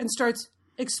and starts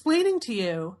explaining to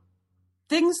you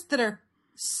things that are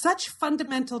such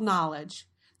fundamental knowledge,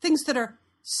 things that are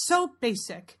so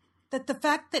basic, that the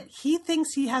fact that he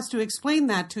thinks he has to explain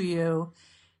that to you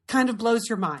kind of blows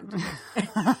your mind.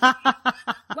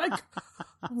 Like,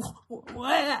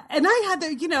 and I had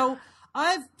to, you know,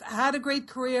 I've had a great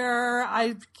career.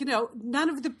 None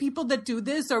of the people that do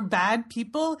this are bad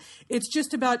people. It's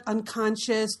just about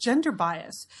unconscious gender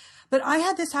bias. But I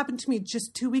had this happen to me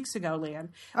just 2 weeks ago, Lian.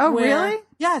 Oh, really?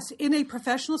 Yes, in a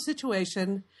professional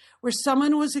situation where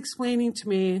someone was explaining to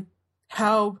me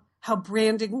how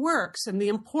branding works and the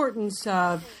importance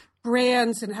of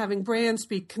brands and having brands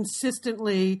be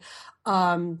consistently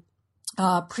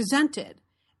presented.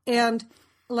 And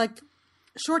like,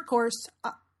 short course,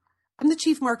 I'm the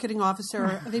chief marketing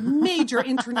officer of a major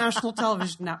international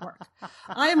television network.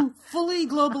 I am fully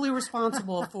globally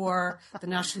responsible for the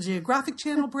National Geographic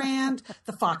Channel brand,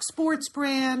 the Fox Sports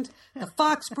brand, the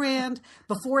Fox brand.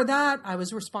 Before that, I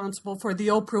was responsible for the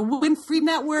Oprah Winfrey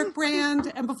Network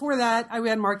brand. And before that, I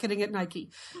ran marketing at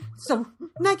Nike. So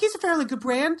Nike's a fairly good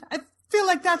brand. I feel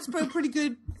like that's a pretty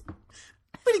good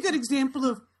example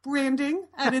of branding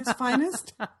at its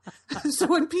finest. So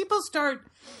when people start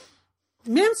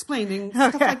mansplaining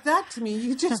stuff like that to me,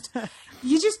 you just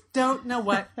don't know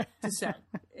what to say.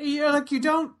 It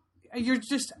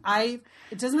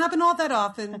doesn't happen all that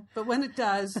often, but when it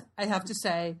does, I have to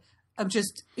say I'm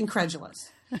just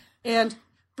incredulous. But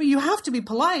you have to be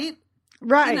polite.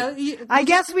 Right. I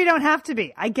guess we don't have to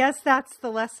be. I guess that's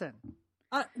the lesson.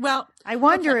 I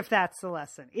wonder if that's the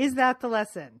lesson. Is that the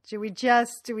lesson? Do we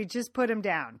just put them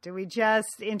down? Do we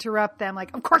just interrupt them?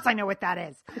 Like, of course I know what that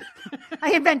is.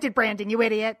 I invented branding, you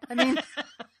idiot. I mean,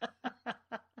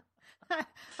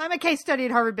 I'm a case study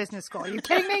at Harvard Business School. Are you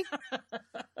kidding me?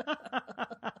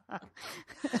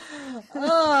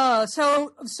 Okay.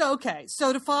 So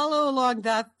to follow along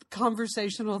that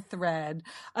conversational thread,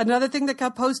 another thing that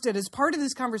got posted as part of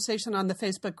this conversation on the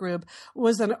Facebook group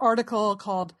was an article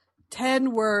called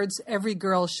 10 Words Every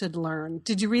Girl Should Learn.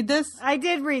 Did you read this? I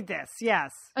did read this,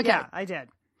 yes. Okay. Yeah, I did.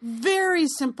 Very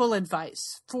simple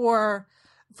advice for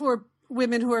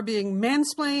women who are being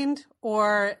mansplained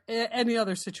or any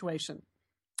other situation.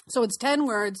 So it's 10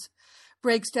 words,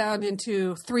 breaks down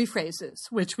into 3 phrases,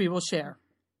 which we will share.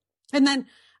 And then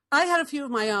I had a few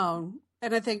of my own.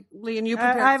 And I think, Lian, you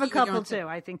prepared. I have a couple too.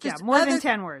 I think, more than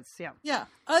 10 words. Yeah. Yeah.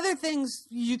 Other things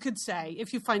you could say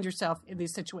if you find yourself in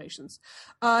these situations.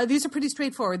 These are pretty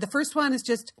straightforward. The first one is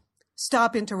just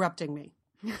stop interrupting me.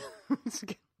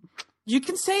 You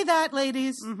can say that,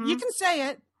 ladies. Mm-hmm. You can say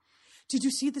it. Did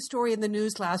you see the story in the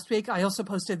news last week? I also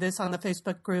posted this on the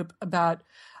Facebook group about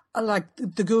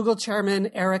the Google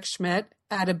chairman, Eric Schmidt,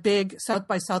 at a big South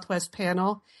by Southwest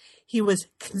panel. He was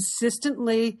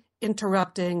consistently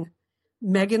interrupting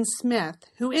Megan Smith,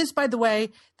 who is, by the way,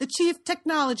 the Chief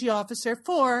Technology Officer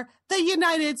for the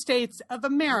United States of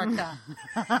America.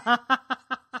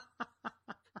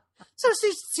 So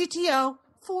CTO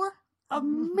for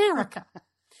America.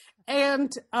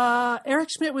 And Eric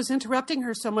Schmidt was interrupting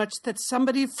her so much that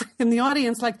somebody in the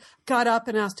audience got up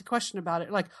and asked a question about it.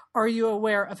 Like, are you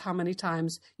aware of how many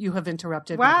times you have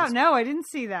interrupted? Wow, no, I didn't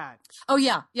see that. Oh,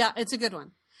 yeah. Yeah, it's a good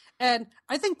one. And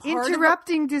I think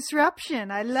interrupting disruption.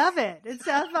 I love it. It's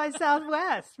South by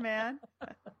Southwest, man.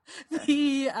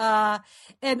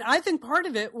 And I think part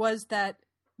of it was that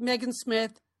Megan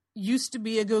Smith used to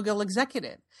be a Google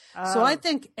executive. Oh. So I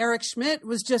think Eric Schmidt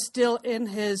was just still in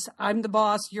his I'm the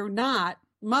boss, you're not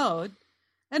mode.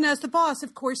 And as the boss,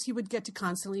 of course, he would get to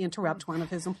constantly interrupt one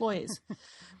of his employees.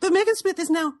 But Megan Smith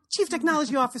is now Chief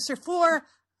Technology Officer for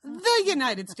the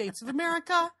United States of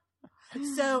America.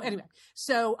 So anyway,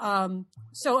 so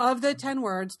of the 10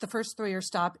 words, the first 3 are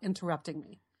stop interrupting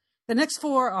me. The next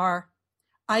 4 are,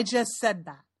 I just said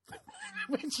that.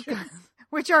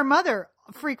 which our mother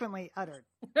frequently uttered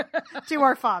to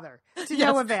our father to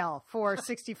no avail for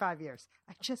 65 years.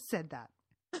 I just said that.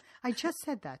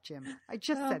 Jim. I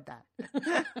just said that.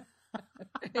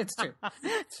 It's true.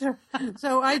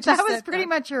 So I just that was pretty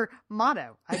much your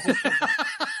motto. I just said that.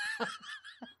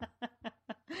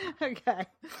 Okay.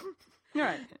 All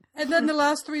right. And then the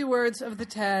last 3 words of the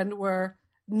 10 were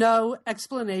no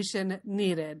explanation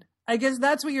needed. I guess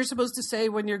that's what you're supposed to say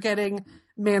when you're getting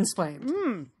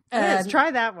mansplained. Yes,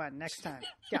 try that one next time.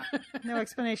 Yeah. No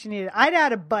explanation needed. I'd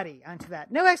add a buddy onto that.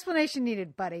 No explanation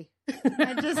needed, buddy.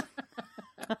 I just...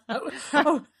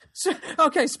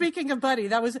 Okay, speaking of buddy,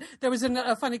 there was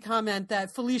a funny comment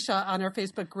that Felicia on our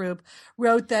Facebook group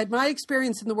wrote that my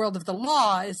experience in the world of the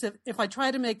law is if I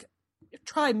try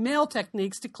male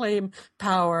techniques to claim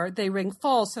power, they ring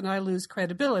false and I lose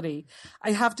credibility.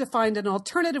 I have to find an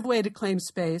alternative way to claim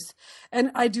space.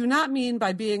 And I do not mean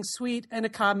by being sweet and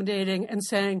accommodating and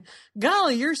saying,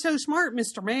 golly, you're so smart,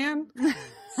 Mr. Man.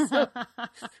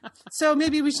 So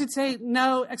maybe we should say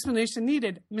no explanation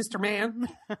needed, Mr. Man.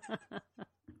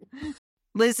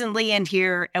 Liz and Leanne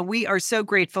here, and we are so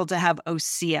grateful to have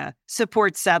OSEA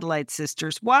support Satellite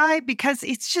Sisters. Why? Because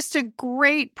it's just a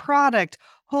great product.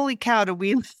 Holy cow,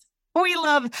 we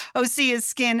love OSEA's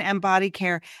skin and body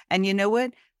care. And you know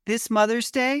what? This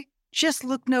Mother's Day, just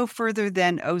look no further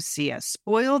than OSEA.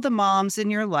 Spoil the moms in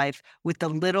your life with the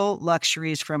little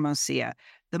luxuries from OSEA.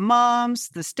 The moms,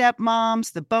 the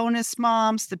stepmoms, the bonus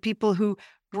moms, the people who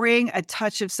bring a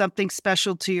touch of something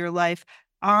special to your life.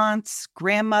 Aunts,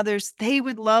 grandmothers, they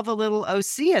would love a little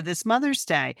OSEA this Mother's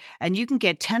Day. And you can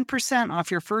get 10%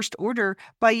 off your first order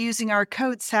by using our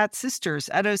code SATSisters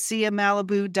at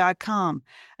OSEAMalibu.com.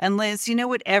 And Liz, you know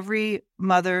what every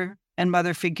mother and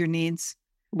mother figure needs?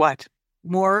 What?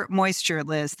 More moisture,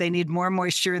 Liz. They need more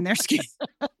moisture in their skin.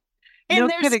 No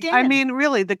kidding. I mean,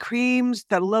 really, the creams,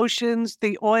 the lotions,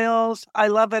 the oils, I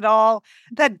love it all.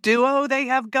 That duo they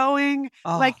have going,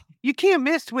 like you can't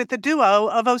miss with the duo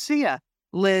of OSEA.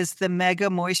 Liz, the Mega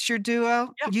Moisture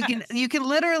Duo. Yes. You can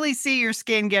literally see your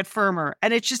skin get firmer,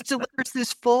 and it just delivers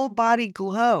this full body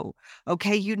glow.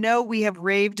 Okay, you know we have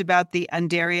raved about the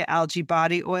Undaria Algae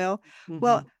Body Oil. Mm-hmm.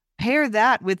 Well, pair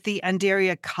that with the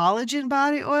Undaria Collagen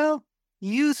Body Oil.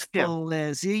 Youthful,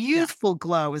 Liz. A youthful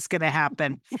glow is going to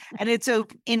happen. And it's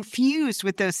infused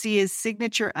with OSEA's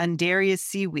signature Undaria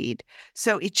seaweed.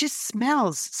 So it just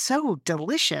smells so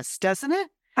delicious, doesn't it?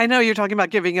 I know you're talking about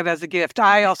giving it as a gift.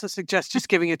 I also suggest just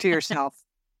giving it to yourself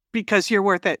because you're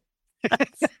worth it.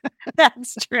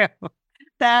 That's true.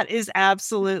 That is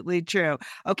absolutely true.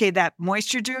 Okay, that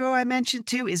Moisture Duo I mentioned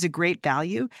too is a great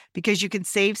value because you can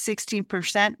save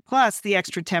 16% plus the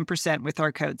extra 10% with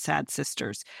our code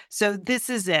SADSisters. So this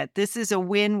is it. This is a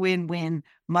win-win-win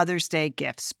Mother's Day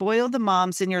gift. Spoil the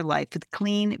moms in your life with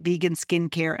clean vegan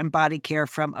skincare and body care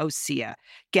from OSEA.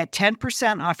 Get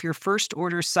 10% off your first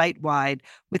order site-wide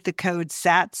with the code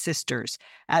SATSisters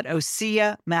at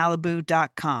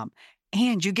OSEAMalibu.com.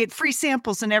 And you get free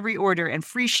samples in every order and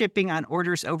free shipping on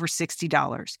orders over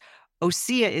 $60.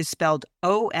 OSEA is spelled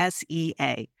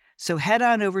O-S-E-A. So head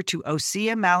on over to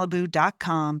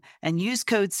OSEAMalibu.com and use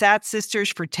code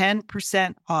SATSisters for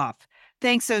 10% off.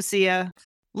 Thanks, OSEA.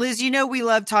 Liz, you know we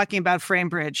love talking about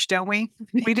FrameBridge, don't we?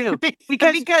 We do.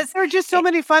 because there are just so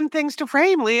many fun things to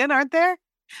frame, Leanne, aren't there?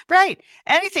 Right.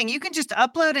 Anything. You can just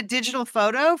upload a digital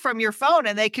photo from your phone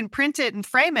and they can print it and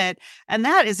frame it. And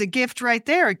that is a gift right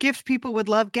there, a gift people would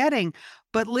love getting.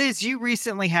 But Liz, you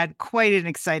recently had quite an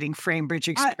exciting FrameBridge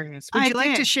experience. Would you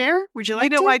like to share? Would you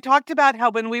like to? I talked about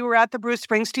how when we were at the Bruce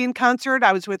Springsteen concert,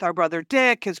 I was with our brother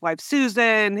Dick, his wife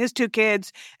Susan, his 2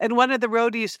 kids, and one of the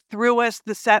roadies threw us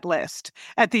the set list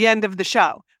at the end of the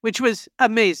show, which was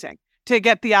amazing. To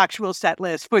get the actual set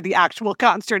list for the actual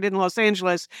concert in Los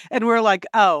Angeles. And we're like,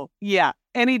 oh, yeah,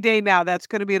 any day now, that's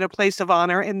going to be in a place of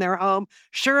honor in their home.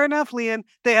 Sure enough, Leanne,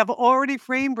 they have already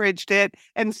FrameBridged it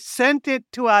and sent it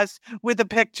to us with a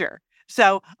picture.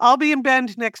 So I'll be in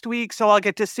Bend next week, so I'll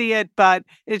get to see it. But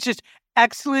it's just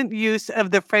excellent use of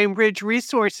the FrameBridge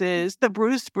resources, the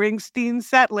Bruce Springsteen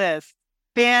set list.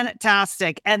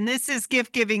 Fantastic. And this is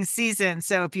gift giving season.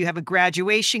 So if you have a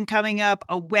graduation coming up,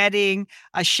 a wedding,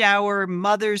 a shower,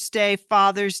 Mother's Day,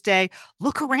 Father's Day,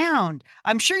 look around.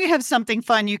 I'm sure you have something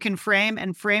fun you can frame,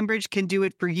 and FrameBridge can do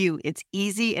it for you. It's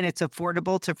easy and it's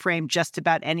affordable to frame just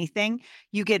about anything.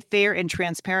 You get fair and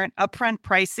transparent upfront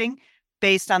pricing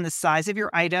based on the size of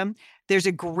your item. There's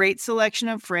a great selection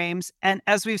of frames. And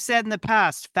as we've said in the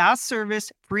past, fast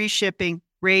service, free shipping,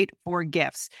 great for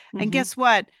gifts. Mm-hmm. And guess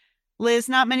what? Liz,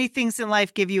 not many things in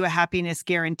life give you a happiness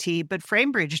guarantee, but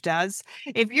FrameBridge does.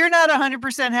 If you're not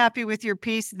 100% happy with your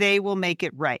piece, they will make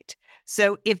it right.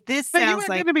 So if this But you sounds are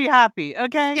like going to be happy,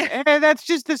 okay? And that's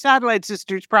just the Satellite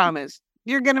Sisters promise.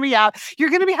 You're going to be out. You're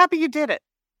going to be happy you did it.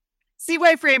 See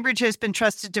why Framebridge has been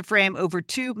trusted to frame over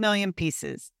 2 million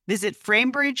pieces. Visit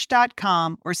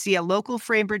framebridge.com or see a local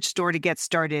Framebridge store to get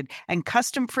started and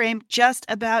custom frame just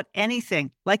about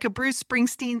anything, like a Bruce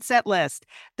Springsteen set list.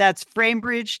 That's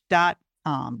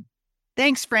framebridge.com.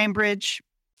 Thanks, Framebridge.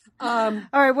 All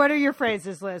right, what are your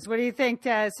phrases, Liz? What do you think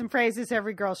some phrases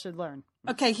every girl should learn?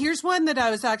 Okay, here's one that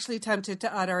I was actually tempted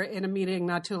to utter in a meeting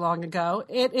not too long ago.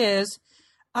 It is,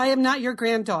 I am not your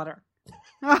granddaughter.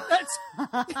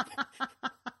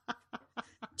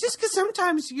 Just because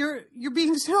sometimes you're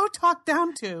being so talked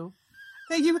down to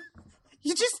that you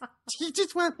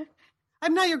just want.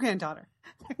 I'm not your granddaughter.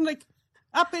 I'm like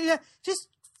just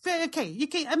okay. You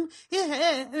can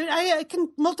I can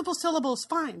multiple syllables.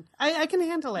 Fine. I can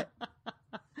handle it.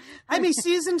 I'm a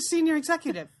seasoned senior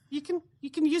executive. You can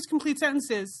use complete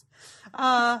sentences.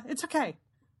 It's okay.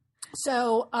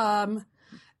 So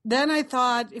then I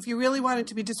thought if you really wanted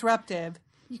to be disruptive,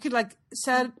 you could like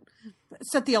set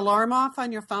the alarm off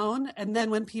on your phone, and then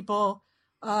when people,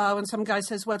 when some guy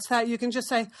says, "What's that?" you can just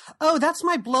say, "Oh, that's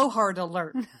my blowhard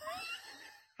alert."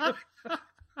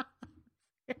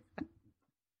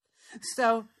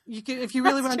 So you could, if you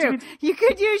really want to, you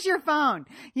could use your phone.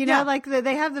 You know, like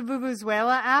they have the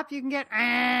Vuvuzuela app. You can get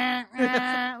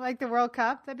like the World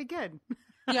Cup. That'd be good.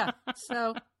 Yeah.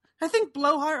 So I think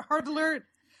blowhard alert.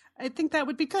 I think that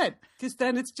would be good, because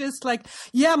then it's just like,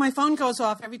 yeah, my phone goes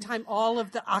off every time all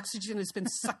of the oxygen has been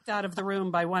sucked out of the room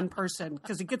by one person,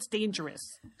 because it gets dangerous.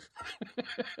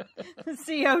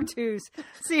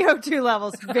 CO2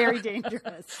 levels, very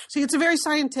dangerous. See, it's a very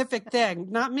scientific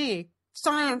thing, not me.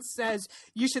 Science says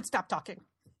you should stop talking.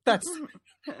 That's.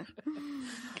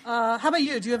 How about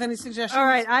you? Do you have any suggestions? All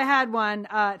right, I had one.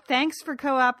 Thanks for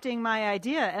co-opting my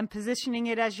idea and positioning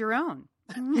it as your own.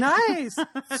 Nice.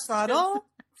 Subtle.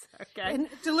 Okay. And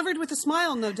delivered with a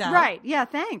smile, no doubt. Right. Yeah,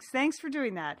 thanks. Thanks for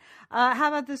doing that. How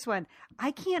about this one?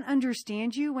 I can't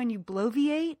understand you when you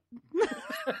bloviate.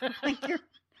 Like you're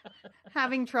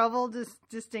having trouble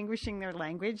distinguishing their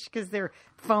language because they're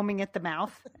foaming at the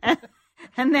mouth.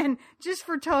 And then just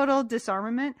for total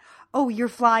disarmament, oh, your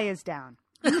fly is down.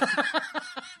 I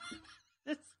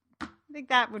think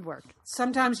that would work.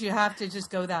 Sometimes you have to just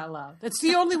go that low. That's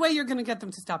the only way you're going to get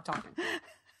them to stop talking.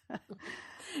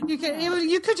 You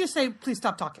could just say, "Please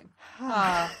stop talking."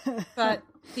 But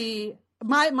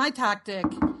my tactic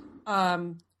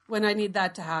when I need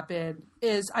that to happen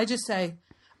is I just say,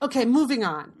 "Okay, moving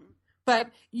on."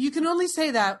 But you can only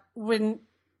say that when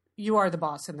you are the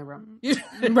boss in the room,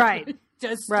 right?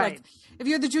 Just right. Like if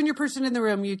you're the junior person in the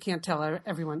room, you can't tell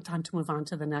everyone time to move on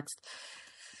to the next.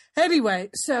 Anyway,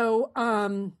 so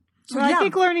I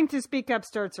think learning to speak up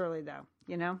starts early, though.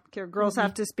 You know, girls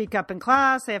have to speak up in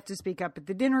class. They have to speak up at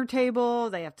the dinner table.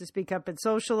 They have to speak up at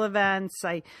social events.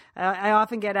 I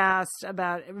often get asked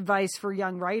about advice for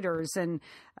young writers,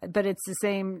 but it's the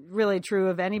same, really true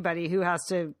of anybody who has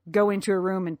to go into a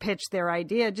room and pitch their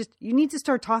idea. Just you need to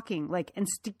start talking, and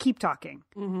keep talking.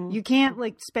 Mm-hmm. You can't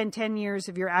spend 10 years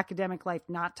of your academic life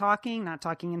not talking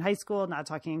in high school, not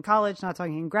talking in college, not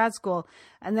talking in grad school,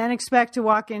 and then expect to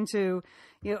walk into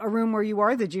a room where you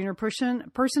are the junior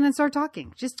person and start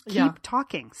talking. Just keep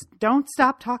talking. Don't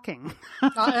stop talking.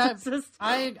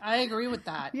 I agree with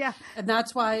that. Yeah. And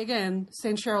that's why, again,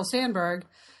 St. Sheryl Sandberg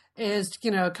is,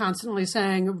 constantly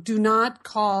saying, do not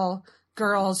call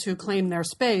girls who claim their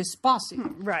space bossy.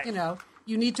 Right.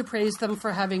 You need to praise them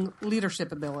for having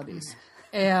leadership abilities.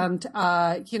 And,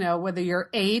 whether you're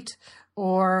 8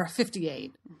 or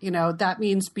 58, that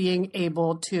means being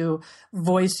able to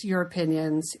voice your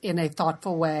opinions in a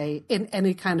thoughtful way in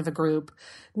any kind of a group,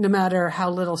 no matter how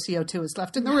little CO2 is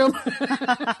left in the room.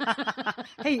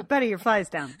 Hey, buddy, your fly's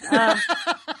down.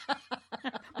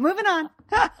 Moving on.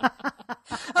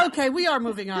 Okay, we are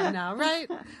moving on now, right?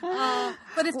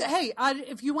 But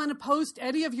if you want to post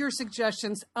any of your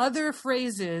suggestions, other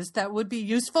phrases that would be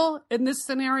useful in this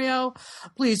scenario,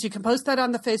 please, you can post that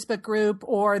on the Facebook group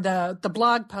or the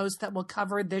blog post that will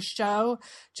cover this show.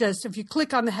 Just if you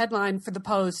click on the headline for the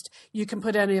post, you can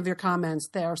put any of your comments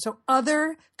there. So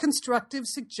other constructive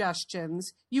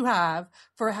suggestions you have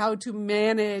for how to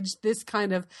manage this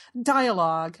kind of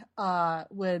dialogue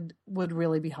would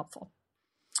really be helpful.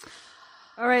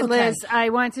 All right, okay. Liz, I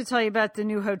want to tell you about the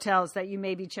new hotels that you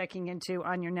may be checking into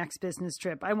on your next business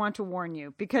trip. I want to warn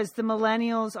you because the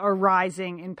millennials are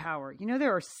rising in power.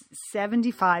 There are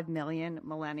 75 million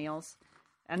millennials.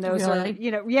 And those are,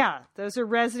 those are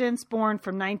residents born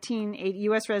from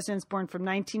U.S. residents born from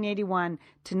 1981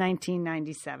 to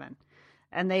 1997.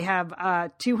 and they have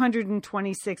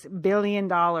 $226 billion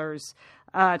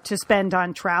to spend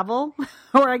on travel,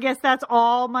 or I guess that's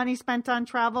all money spent on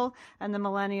travel. And the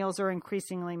millennials are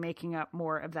increasingly making up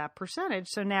more of that percentage.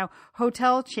 So now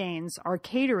hotel chains are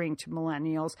catering to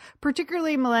millennials,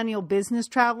 particularly millennial business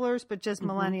travelers, but just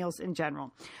millennials in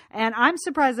general. And I'm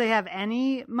surprised they have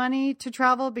any money to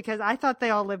travel because I thought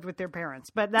they all lived with their parents,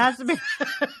 but that's I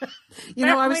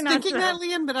was thinking that,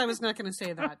 Lian, but I was not going to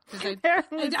say that because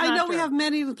I know we have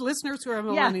many listeners who are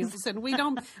millennials, and we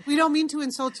don't mean to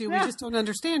insult you. We just don't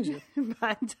understand you.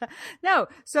 But no,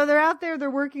 so they're out there,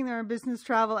 they're working, they're in business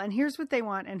travel, and here's what they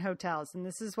want in hotels, and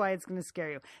this is why it's going to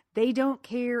scare you. They don't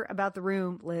care about the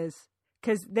room, Liz,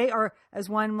 because they are, as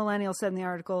one millennial said in the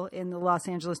article in the Los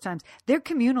Angeles Times, they're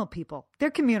communal people.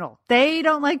 They're communal. They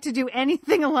don't like to do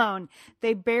anything alone.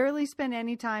 They barely spend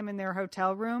any time in their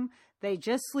hotel room. They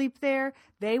just sleep there.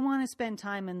 They want to spend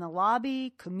time in the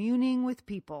lobby, communing with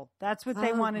people. That's what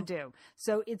they want to do.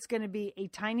 So it's going to be a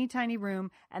tiny, tiny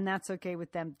room, and that's okay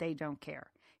with them. They don't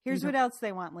care. Here's what else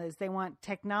they want, Liz. They want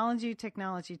technology,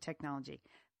 technology, technology.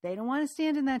 They don't want to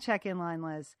stand in that check-in line,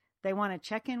 Liz. They want to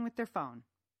check in with their phone.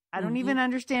 I don't even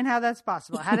understand how that's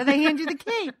possible. How do they hand you the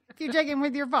key if you check in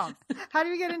with your phone? How do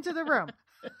you get into the room?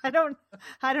 I don't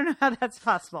know how that's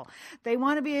possible. They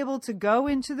want to be able to go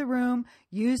into the room,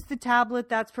 use the tablet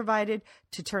that's provided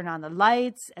to turn on the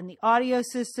lights and the audio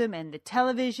system and the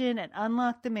television and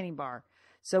unlock the minibar.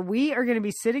 So we are going to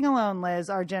be sitting alone, Liz,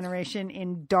 our generation,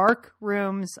 in dark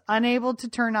rooms, unable to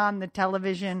turn on the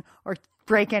television or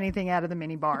break anything out of the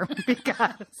minibar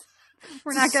because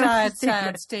we're not going to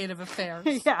sad state of affairs.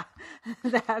 Yeah,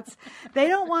 they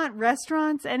don't want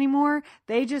restaurants anymore.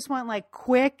 They just want like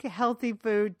quick, healthy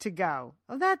food to go.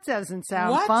 Oh, that doesn't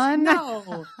sound fun.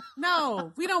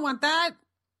 No, we don't want that.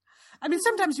 I mean,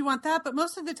 sometimes you want that, but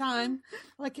most of the time,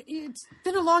 like, it's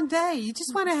been a long day. You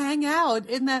just want to hang out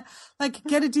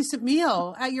get a decent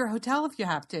meal at your hotel if you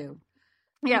have to.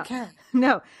 Yeah. Okay.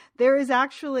 No, there is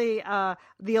actually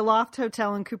the Aloft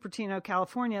Hotel in Cupertino,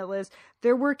 California, Liz.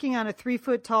 They're working on a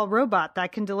 3-foot tall robot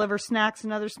that can deliver snacks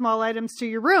and other small items to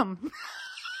your room.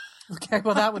 Okay,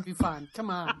 well, that would be fun.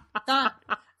 Come on.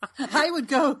 I would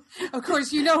go. Of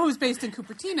course, you know who's based in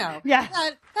Cupertino. Yeah.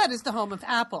 That is the home of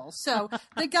Apple. So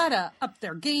they got to up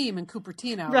their game in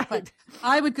Cupertino. Right. But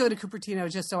I would go to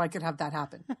Cupertino just so I could have that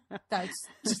happen. That's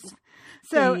just...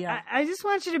 So I just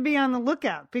want you to be on the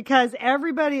lookout because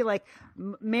everybody, like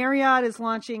Marriott is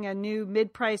launching a new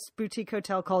mid-price boutique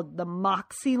hotel called the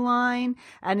Moxie line,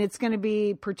 and it's going to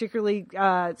be particularly,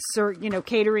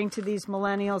 catering to these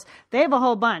millennials. They have a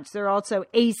whole bunch. They're also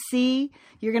AC.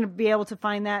 You're going to be able to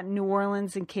find that in New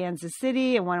Orleans and Kansas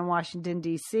City and one in Washington,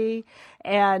 D.C.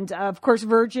 And, of course,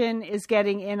 Virgin is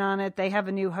getting in on it. They have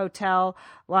a new hotel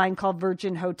line called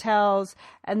Virgin Hotels.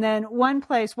 And then one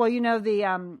place, well,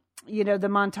 the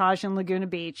Montage in Laguna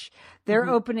Beach, they're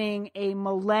opening a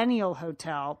millennial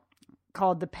hotel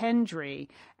called the Pendry,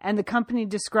 and the company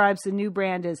describes the new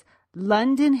brand as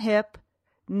London hip,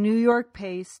 New York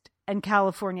paced, and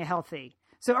California healthy.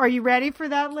 So are you ready for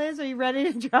that, Liz? Are you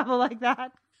ready to travel like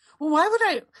that? Well, why would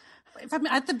I? If I'm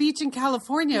at the beach in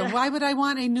California, why would I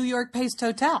want a New York paced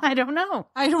hotel? I don't know.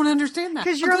 I don't understand that.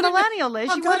 Because you're a millennial,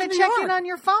 Liz. You want to check in on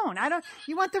your phone.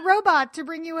 You want the robot to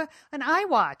bring you an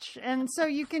iWatch, and so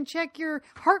you can check your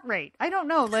heart rate. I don't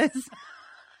know, Liz.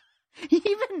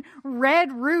 Even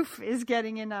Red Roof is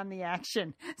getting in on the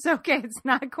action. So, okay, it's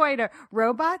not quite a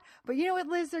robot, but you know what,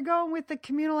 Liz? They're going with the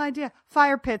communal idea.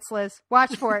 Fire pits, Liz.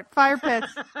 Watch for it. Fire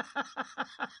pits.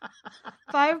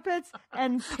 Fire pits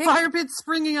and fire pits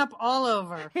springing up all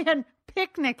over. And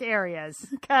picnic areas,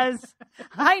 because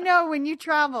I know when you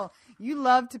travel, you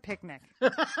love to picnic.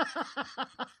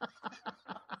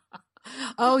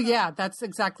 Oh, yeah, that's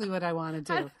exactly what I want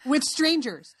to do. With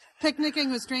strangers.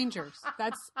 Picnicking with strangers.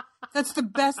 That's the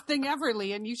best thing ever,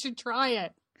 Lee, and you should try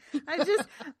it.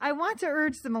 I want to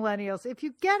urge the millennials, if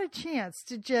you get a chance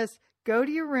to just go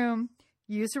to your room,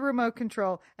 use a remote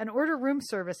control, and order room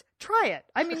service, try it.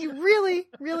 I mean, you really,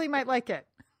 really might like it.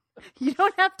 You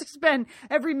don't have to spend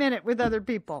every minute with other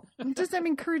people. I'm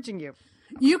encouraging you.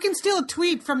 You can still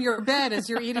tweet from your bed as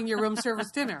you're eating your room service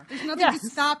dinner. There's nothing to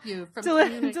stop you from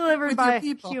delivered by a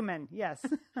human. Yes.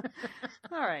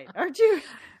 All right. Aren't you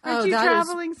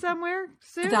traveling somewhere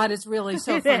soon? That is really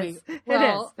so funny.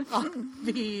 Well,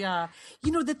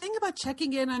 the thing about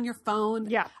checking in on your phone.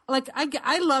 Yeah. Like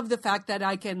I love the fact that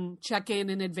I can check in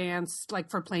advance, like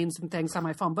for planes and things on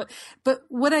my phone. But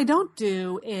what I don't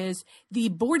do is the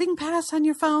boarding pass on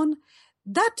your phone.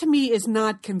 That to me is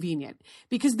not convenient,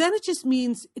 because then it just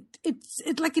means it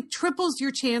triples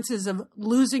your chances of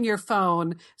losing your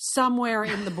phone somewhere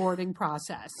in the boarding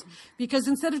process. Because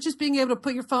instead of just being able to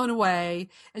put your phone away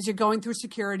as you're going through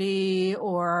security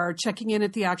or checking in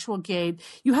at the actual gate,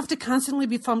 you have to constantly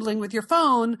be fumbling with your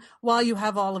phone while you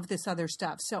have all of this other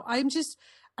stuff. So I'm just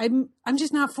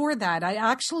not for that.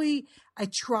 I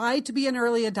try to be an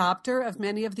early adopter of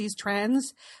many of these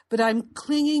trends, but I'm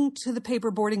clinging to the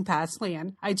paper boarding pass,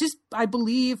 Lian. I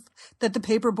believe that the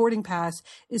paper boarding pass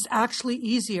is actually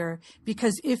easier,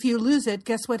 because if you lose it,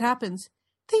 guess what happens?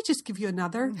 They just give you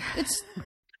another.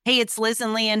 Hey, it's Liz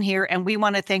and Lian here, and we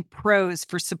want to thank Prose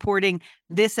for supporting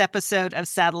this episode of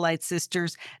Satellite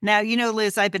Sisters. Now,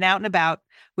 Liz, I've been out and about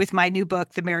with my new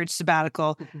book, The Marriage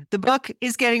Sabbatical. The book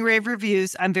is getting rave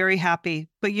reviews. I'm very happy.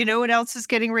 But you know what else is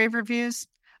getting rave reviews?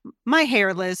 My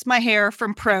hair, Liz. My hair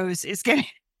from Prose is getting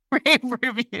rave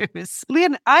reviews.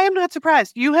 Lian, I am not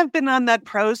surprised. You have been on that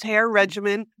Prose hair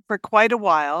regimen for quite a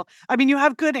while. I mean, you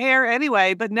have good hair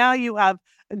anyway, but now you have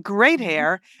great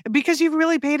hair because you've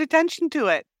really paid attention to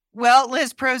it. Well,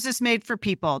 Liz, Prose is made for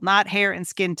people, not hair and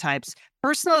skin types.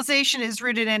 Personalization is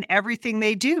rooted in everything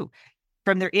they do,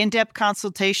 from their in-depth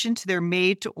consultation to their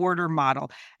made-to-order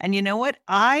model. And you know what?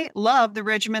 I love the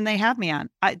regimen they have me on.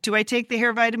 Do I take the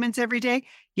hair vitamins every day?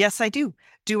 Yes, I do.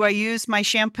 Do I use my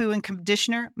shampoo and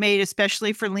conditioner made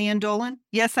especially for Lian Dolan?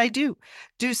 Yes, I do.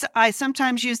 Do I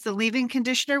sometimes use the leave-in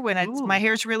conditioner when my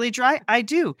hair's really dry? I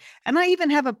do. And I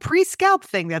even have a pre-scalp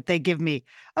thing that they give me.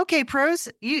 Okay, Prose,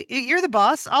 you're the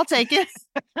boss. I'll take it.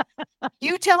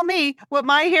 You tell me what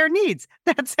my hair needs.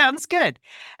 That sounds good.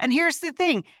 And here's the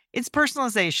thing. It's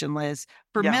personalization, Liz.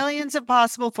 For millions of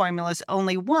possible formulas,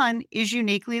 only one is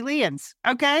uniquely Lian's.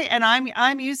 Okay? And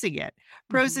I'm using it.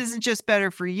 Prose isn't just better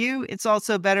for you, it's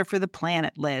also better for the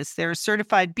planet, Liz. They're a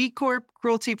certified B Corp,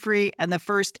 cruelty-free, and the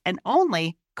first and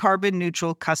only carbon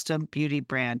neutral custom beauty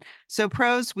brand. So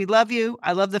Prose, we love you.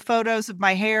 I love the photos of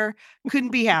my hair.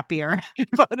 Couldn't be happier.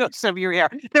 Photos of your hair.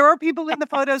 There are people in the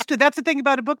photos too. That's the thing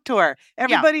about a book tour.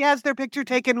 Everybody has their picture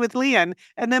taken with Lian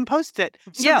and then post it.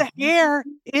 So the hair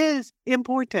is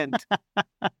important.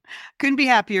 Couldn't be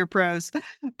happier, Prose.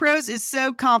 Prose is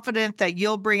so confident that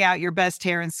you'll bring out your best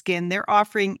hair and skin. They're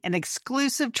offering an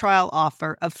exclusive trial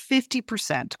offer of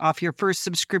 50% off your first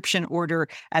subscription order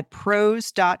at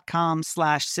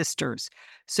prose.com/sisters.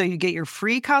 So you get your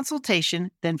free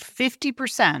consultation, then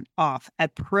 50% off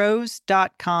at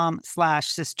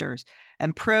prose.com/sisters.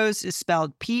 And Prose is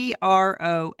spelled Prose.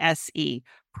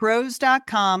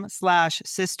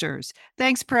 Prose.com/sisters.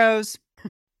 Thanks, Prose.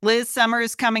 Liz, summer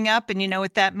is coming up, and you know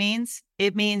what that means?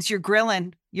 It means you're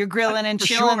grilling. You're grilling and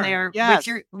chilling there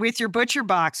with your butcher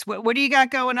box. What do you got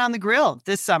going on the grill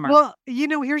this summer? Well,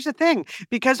 here's the thing.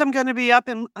 Because I'm going to be up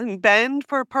in Bend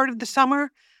for part of the summer,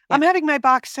 I'm having my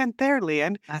box sent there,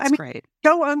 Lian. That's great.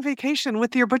 Go on vacation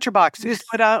with your butcher box is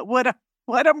what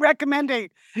I'm recommending.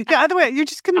 Yeah, other way, you're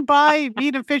just going to buy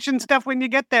meat and fish and stuff when you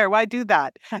get there. Why do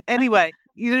that? Anyway,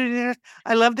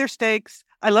 I love their steaks.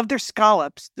 I love their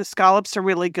scallops. The scallops are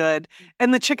really good.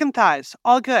 And the chicken thighs,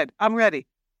 all good. I'm ready.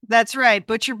 That's right.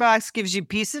 ButcherBox gives you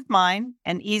peace of mind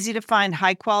and easy to find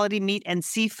high quality meat and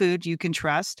seafood you can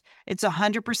trust. It's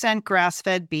 100%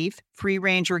 grass-fed beef,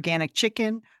 free-range organic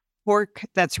chicken, pork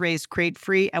that's raised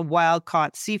crate-free, and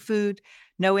wild-caught seafood.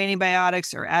 No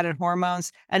antibiotics or added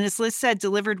hormones. And as Liz said,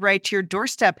 delivered right to your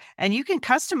doorstep. And you can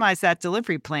customize that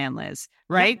delivery plan, Liz,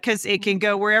 right? Because it can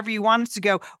go wherever you want it to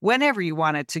go, whenever you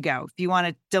want it to go. If you want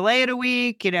to delay it a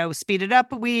week, speed it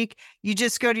up a week, you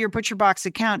just go to your ButcherBox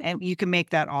account and you can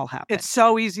make that all happen. It's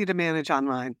so easy to manage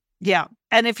online. Yeah.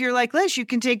 And if you're like Liz, you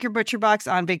can take your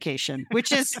ButcherBox on vacation,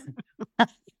 which is...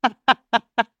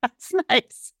 That's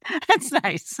nice. That's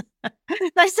nice.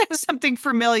 Nice to have something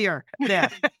familiar there.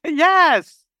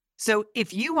 Yes. So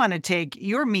if you want to take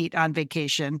your meat on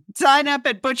vacation, sign up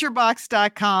at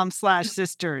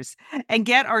butcherbox.com/sisters and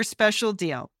get our special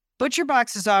deal.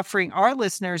 ButcherBox is offering our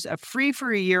listeners a free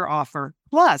for a year offer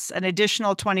plus an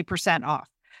additional 20% off.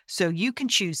 So you can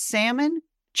choose salmon,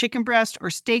 chicken breast, or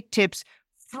steak tips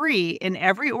free in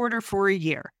every order for a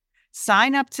year.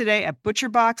 Sign up today at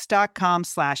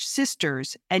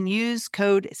butcherbox.com/sisters and use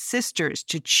code SISTERS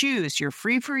to choose your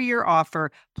free for a year offer.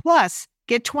 Plus,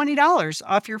 get $20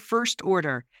 off your first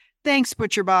order. Thanks,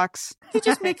 ButcherBox. You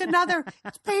just make another.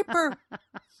 It's paper.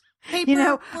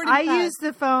 I use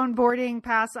the phone boarding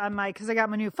pass on because I got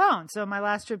my new phone. So my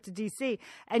last trip to DC,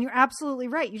 and you're absolutely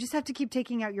right. You just have to keep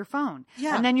taking out your phone.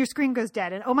 Yeah. And then your screen goes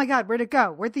dead. And oh my God, where'd it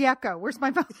go? Where'd the app go? Where's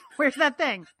my phone? Where's that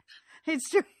thing? It's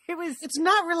true. It's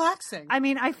not relaxing. I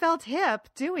mean, I felt hip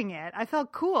doing it. I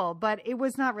felt cool, but it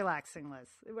was not relaxing, Liz.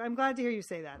 I'm glad to hear you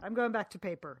say that. I'm going back to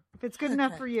paper. If it's good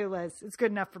enough for you, Liz, it's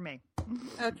good enough for me.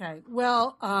 Okay.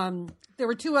 Well, there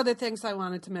were two other things I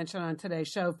wanted to mention on today's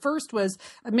show. First was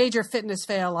a major fitness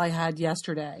fail I had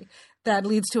yesterday that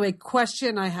leads to a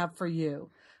question I have for you.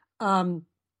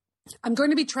 I'm going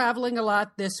to be traveling a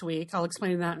lot this week. I'll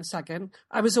explain that in a second.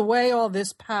 I was away all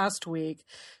this past week,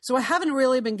 so I haven't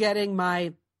really been getting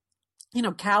my,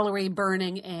 calorie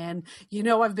burning in.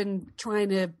 I've been trying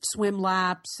to swim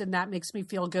laps, and that makes me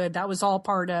feel good. That was all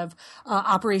part of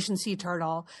Operation Sea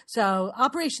Turtle. So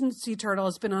Operation Sea Turtle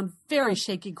has been on very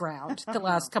shaky ground the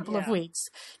last couple of weeks,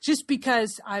 just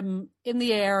because I'm in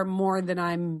the air more than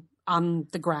I'm on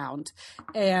the ground.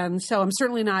 And so I'm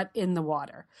certainly not in the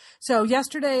water. So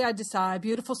yesterday I decided,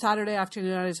 beautiful Saturday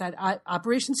afternoon, I decided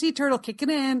Operation Sea Turtle kicking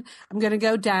in. I'm going to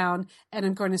go down and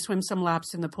I'm going to swim some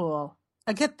laps in the pool.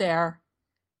 I get there.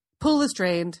 Pool is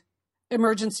drained.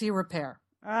 Emergency repair.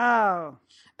 Oh.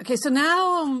 Okay. So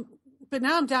now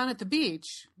I'm down at the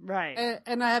beach. Right.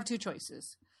 And I have two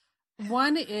choices.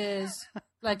 One is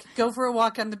go for a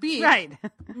walk on the beach. Right.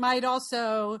 Might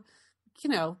also,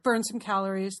 burn some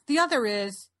calories. The other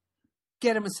is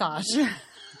get a massage.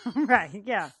 Right.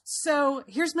 Yeah. So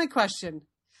here's my question.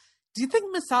 Do you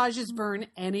think massages burn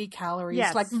any calories?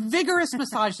 Yes. Like vigorous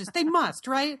massages? They must,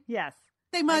 right? Yes.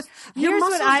 They must. Here's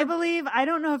what I believe. I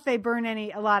don't know if they burn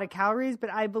a lot of calories,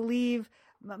 but I believe,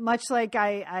 much like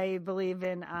I believe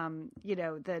in,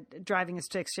 that driving a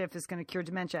stick shift is going to cure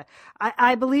dementia.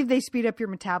 I believe they speed up your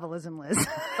metabolism, Liz.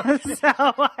 So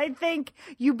I think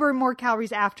you burn more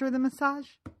calories after the massage.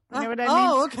 You know what I mean?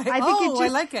 Oh, okay. I think it I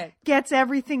just like it. Gets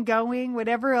everything going,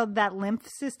 whatever that lymph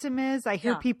system is. I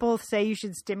hear people say you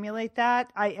should stimulate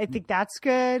that. I think that's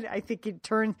good. I think it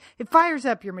fires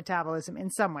up your metabolism in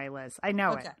some way, Liz. I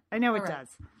know it. I know it does.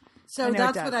 So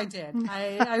that's what I did.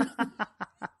 I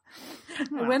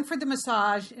went for the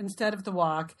massage instead of the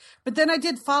walk, but then I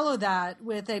did follow that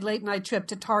with a late night trip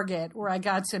to Target where I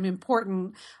got some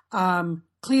important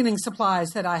cleaning supplies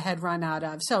that I had run out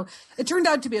of. So it turned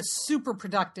out to be a super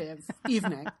productive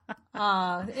evening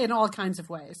in all kinds of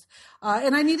ways.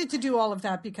 And I needed to do all of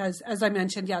that because, as I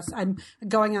mentioned, yes, I'm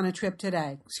going on a trip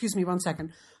today. Excuse me 1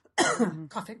 second.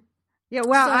 Coughing. Yeah,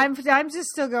 well, so, I'm just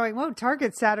still going, whoa,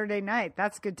 Target Saturday night.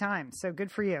 That's good time. So good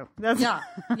for you. Yeah.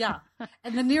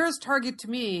 And the nearest Target to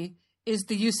me is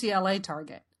the UCLA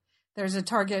Target. There's a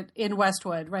Target in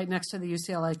Westwood right next to the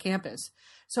UCLA campus.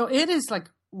 So it is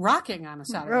rocking on a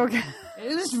Saturday. Okay.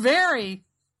 It was very,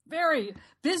 very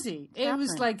busy. It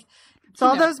was it's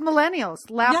all those millennials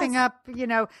lapping up,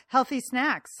 healthy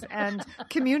snacks and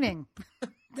communing.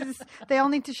 They all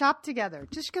need to shop together.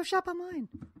 Just go shop online.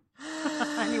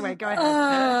 Anyway, go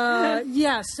ahead.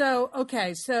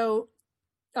 So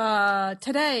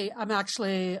today I'm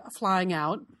actually flying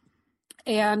out,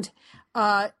 and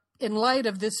in light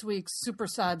of this week's super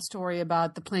sad story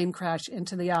about the plane crash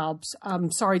into the Alps,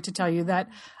 I'm sorry to tell you that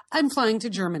I'm flying to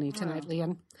Germany tonight,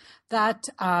 Lian. That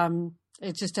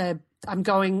it's just I'm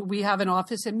going. We have an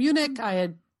office in Munich. I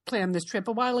had planned this trip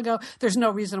a while ago. There's no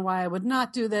reason why I would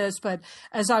not do this, but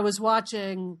as I was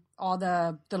watching all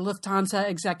the Lufthansa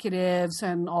executives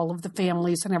and all of the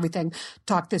families and everything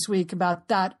talk this week about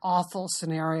that awful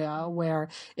scenario where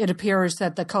it appears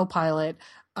that the co-pilot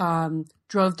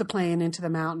drove the plane into the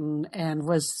mountain and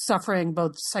was suffering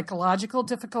both psychological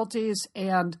difficulties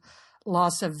and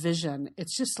loss of vision.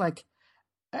 It's just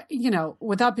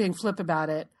without being flip about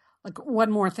it,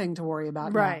 one more thing to worry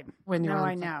about. Right. When you're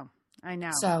I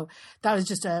know. So that was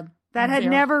just that had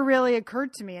never really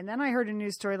occurred to me. And then I heard a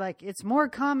news story it's more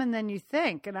common than you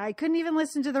think. And I couldn't even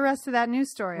listen to the rest of that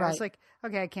news story. Right. I was like,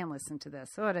 okay, I can't listen to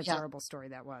this. What a terrible story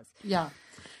that was. Yeah.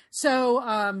 So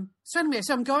anyway,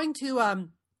 I'm going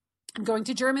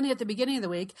to Germany at the beginning of the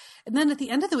week. And then at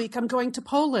the end of the week, I'm going to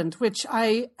Poland, which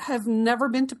I have never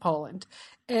been to Poland.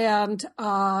 And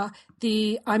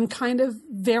I'm kind of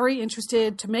very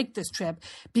interested to make this trip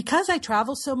because I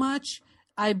travel so much.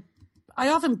 I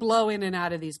often blow in and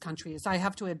out of these countries, I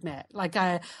have to admit.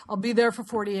 I'll be there for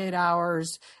 48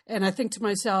 hours, and I think to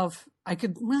myself, I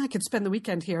could spend the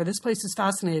weekend here. This place is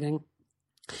fascinating.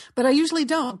 But I usually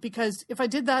don't, because if I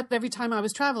did that every time I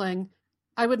was traveling,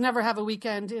 I would never have a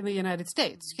weekend in the United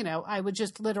States. I would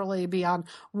just literally be on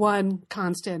one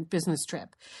constant business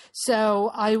trip.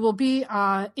 So I will be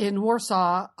in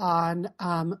Warsaw on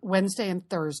Wednesday and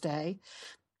Thursday.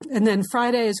 And then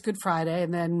Friday is Good Friday,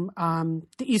 and then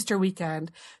the Easter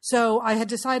weekend. So I had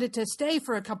decided to stay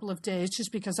for a couple of days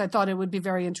just because I thought it would be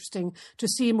very interesting to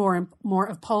see more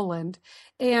of Poland.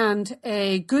 And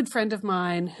a good friend of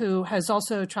mine who has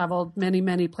also traveled many,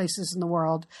 many places in the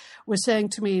world was saying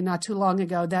to me not too long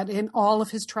ago that in all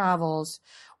of his travels,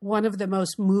 one of the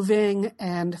most moving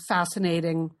and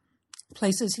fascinating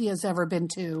places he has ever been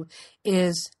to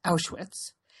is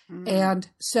Auschwitz. And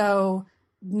so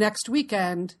next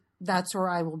weekend, that's where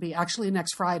I will be, actually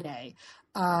next Friday.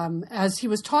 As he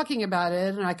was talking about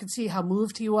it, and I could see how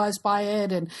moved he was by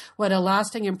it and what a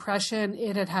lasting impression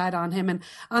it had had on him. And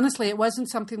honestly, it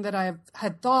wasn't something that I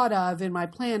had thought of in my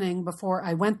planning before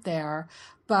I went there.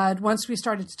 But once we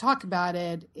started to talk about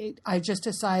it, I just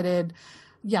decided,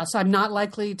 yes, I'm not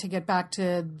likely to get back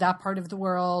to that part of the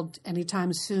world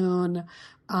anytime soon.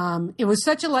 It was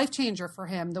such a life changer for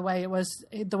him, the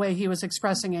way he was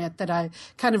expressing it, that I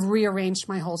kind of rearranged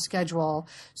my whole schedule.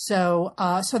 So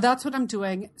that's what I'm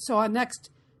doing. So on next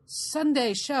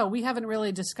Sunday show, we haven't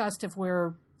really discussed if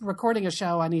we're recording a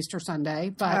show on Easter Sunday,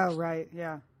 but oh, right.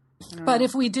 Yeah. But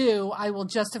if we do, I will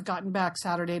just have gotten back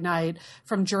Saturday night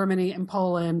from Germany and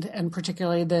Poland, and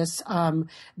particularly this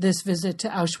visit to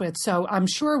Auschwitz. So I'm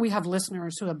sure we have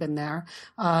listeners who have been there.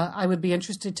 I would be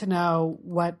interested to know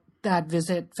what that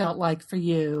visit felt like for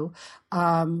you.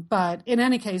 But in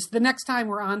any case, the next time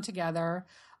we're on together,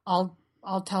 I'll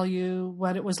tell you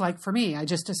what it was like for me. I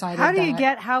just decided.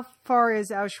 How far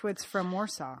is Auschwitz from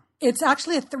Warsaw? It's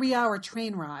actually a 3-hour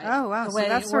train ride. Oh, wow. So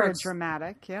that's sort of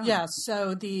dramatic. Yeah. Yes.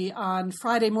 So on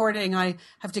Friday morning, I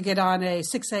have to get on a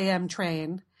 6 a.m.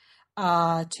 train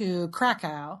to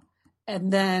Krakow.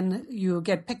 And then you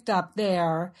get picked up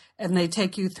there and they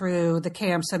take you through the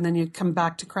camps and then you come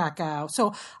back to Krakow.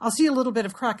 So I'll see a little bit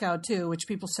of Krakow too, which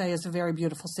people say is a very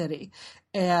beautiful city.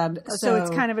 And so it's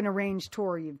kind of an arranged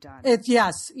tour you've done.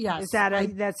 Yes. Is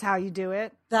that's how you do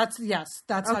it? That's how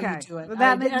you do it.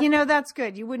 Well, that's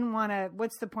good. You wouldn't want to.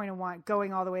 What's the point of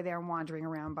going all the way there and wandering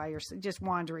around by yourself? Just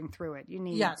wandering through it. You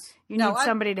need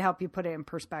somebody to help you put it in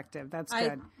perspective. That's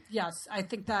good. Yes, I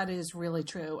think that is really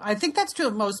true. I think that's true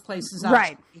of most places,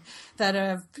 actually, that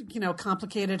have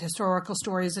complicated historical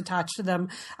stories attached to them.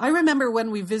 I remember when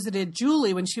we visited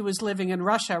Julie when she was living in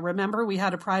Russia. Remember, we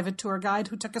had a private tour guide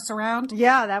who took us around.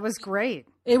 Yeah, that was great.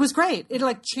 It was great. It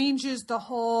changes the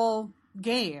whole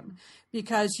game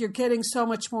because you're getting so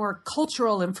much more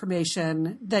cultural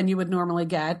information than you would normally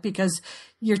get because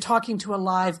you're talking to a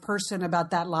live person about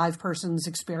that live person's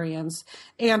experience.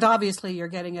 And obviously you're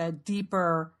getting a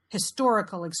deeper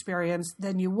historical experience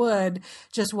than you would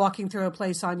just walking through a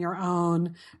place on your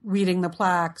own, reading the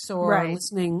plaques or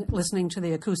listening to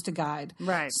the acoustic guide.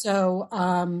 Right. So,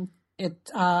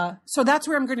 so that's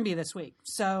where I'm going to be this week.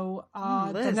 So,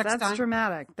 Liz, that's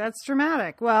dramatic. That's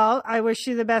dramatic. Well, I wish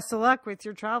you the best of luck with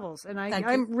your travels. And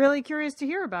I'm really curious to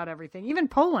hear about everything, even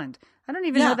Poland. I don't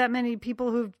even know that many people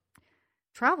who've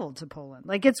traveled to Poland.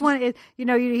 It's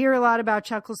you hear a lot about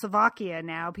Czechoslovakia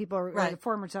now. People are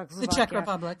former Czechoslovakia, the Czech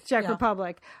Republic,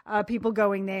 Republic, people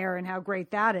going there and how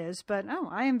great that is. But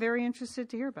I am very interested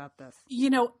to hear about this.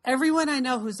 Everyone I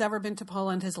know who's ever been to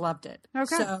Poland has loved it.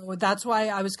 Okay, so that's why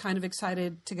I was kind of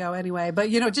excited to go anyway. But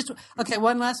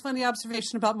one last funny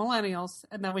observation about millennials,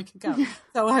 and then we can go.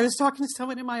 So I was talking to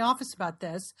someone in my office about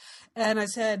this, and I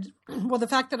said, "Well, the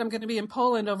fact that I'm going to be in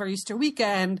Poland over Easter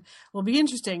weekend will be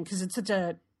interesting because it's such a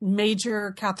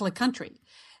major Catholic country."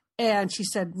 And she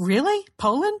said, "Really?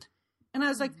 Poland?" And I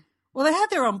was like, "Well, they had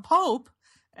their own pope."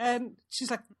 And she's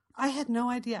like, "I had no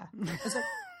idea."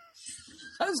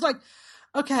 I was like,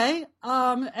 okay.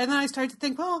 And then I started to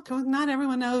think, well, not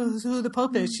everyone knows who the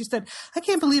pope is. She said, "I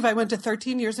can't believe I went to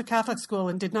 13 years of Catholic school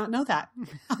and did not know that."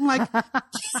 I'm like,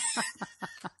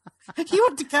 you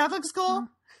went to Catholic school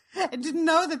and didn't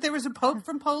know that there was a pope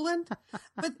from Poland?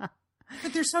 But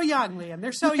they're so young, Lian.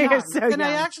 They're so young.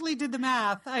 I actually did the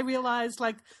math. I realized,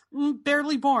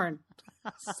 barely born.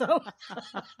 So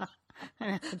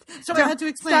I had to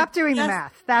explain. Stop doing the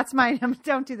math. That's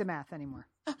don't do the math anymore.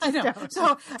 I know.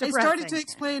 So I started to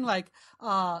explain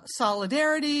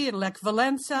solidarity and Lech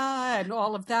Walesa and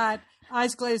all of that.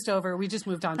 Eyes glazed over. We just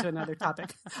moved on to another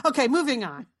topic. Okay, moving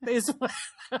on.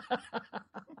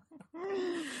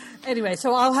 Anyway,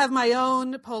 so I'll have my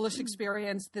own Polish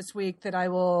experience this week that I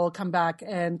will come back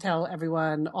and tell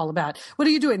everyone all about. What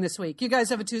are you doing this week? You guys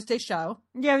have a Tuesday show.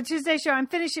 Yeah, a Tuesday show. I'm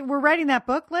finishing. We're writing that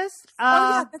book, Liz.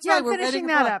 That's right. I'm finishing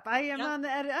that up. I am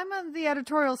I'm on the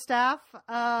editorial staff.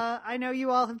 I know you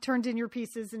all have turned in your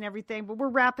pieces and everything, but we're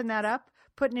wrapping that up.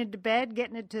 putting it to bed,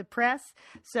 getting it to press.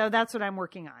 So that's what I'm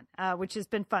working on, which has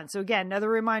been fun. So again, another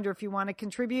reminder, if you want to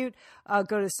contribute,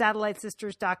 go to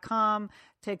satellitesisters.com,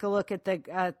 take a look at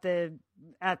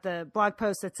the blog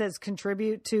post that says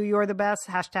contribute to You're the Best,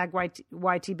 hashtag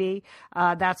YTB.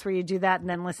 That's where you do that. And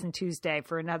then listen Tuesday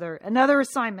for another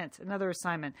assignment.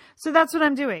 So that's what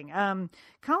I'm doing.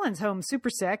 Colin's home super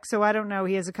sick. So I don't know.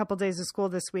 He has a couple days of school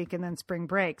this week and then spring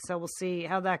break. So we'll see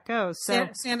how that goes. So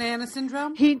Santa Ana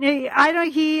syndrome? He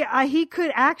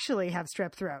could actually have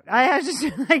strep throat. I just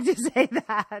like to say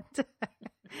that.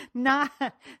 Not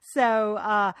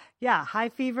so, high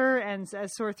fever and a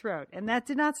sore throat. And that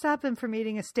did not stop him from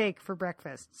eating a steak for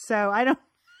breakfast. So I don't.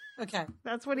 Okay.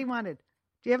 That's what he wanted.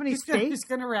 Do you have any steak? He's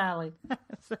going to rally.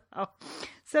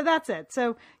 So that's it.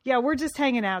 So yeah, we're just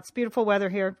hanging out. It's beautiful weather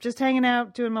here. Just hanging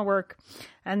out, doing my work.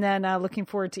 And then looking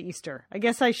forward to Easter. I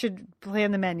guess I should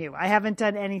plan the menu. I haven't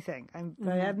done anything.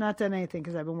 I have not done anything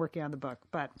because I've been working on the book.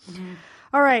 But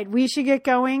all right, we should get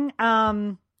going.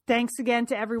 Thanks again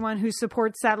to everyone who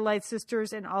supports Satellite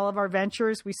Sisters and all of our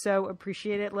ventures. We so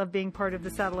appreciate it. Love being part of the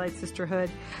Satellite Sisterhood.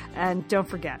 And don't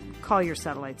forget, call your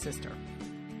Satellite Sister.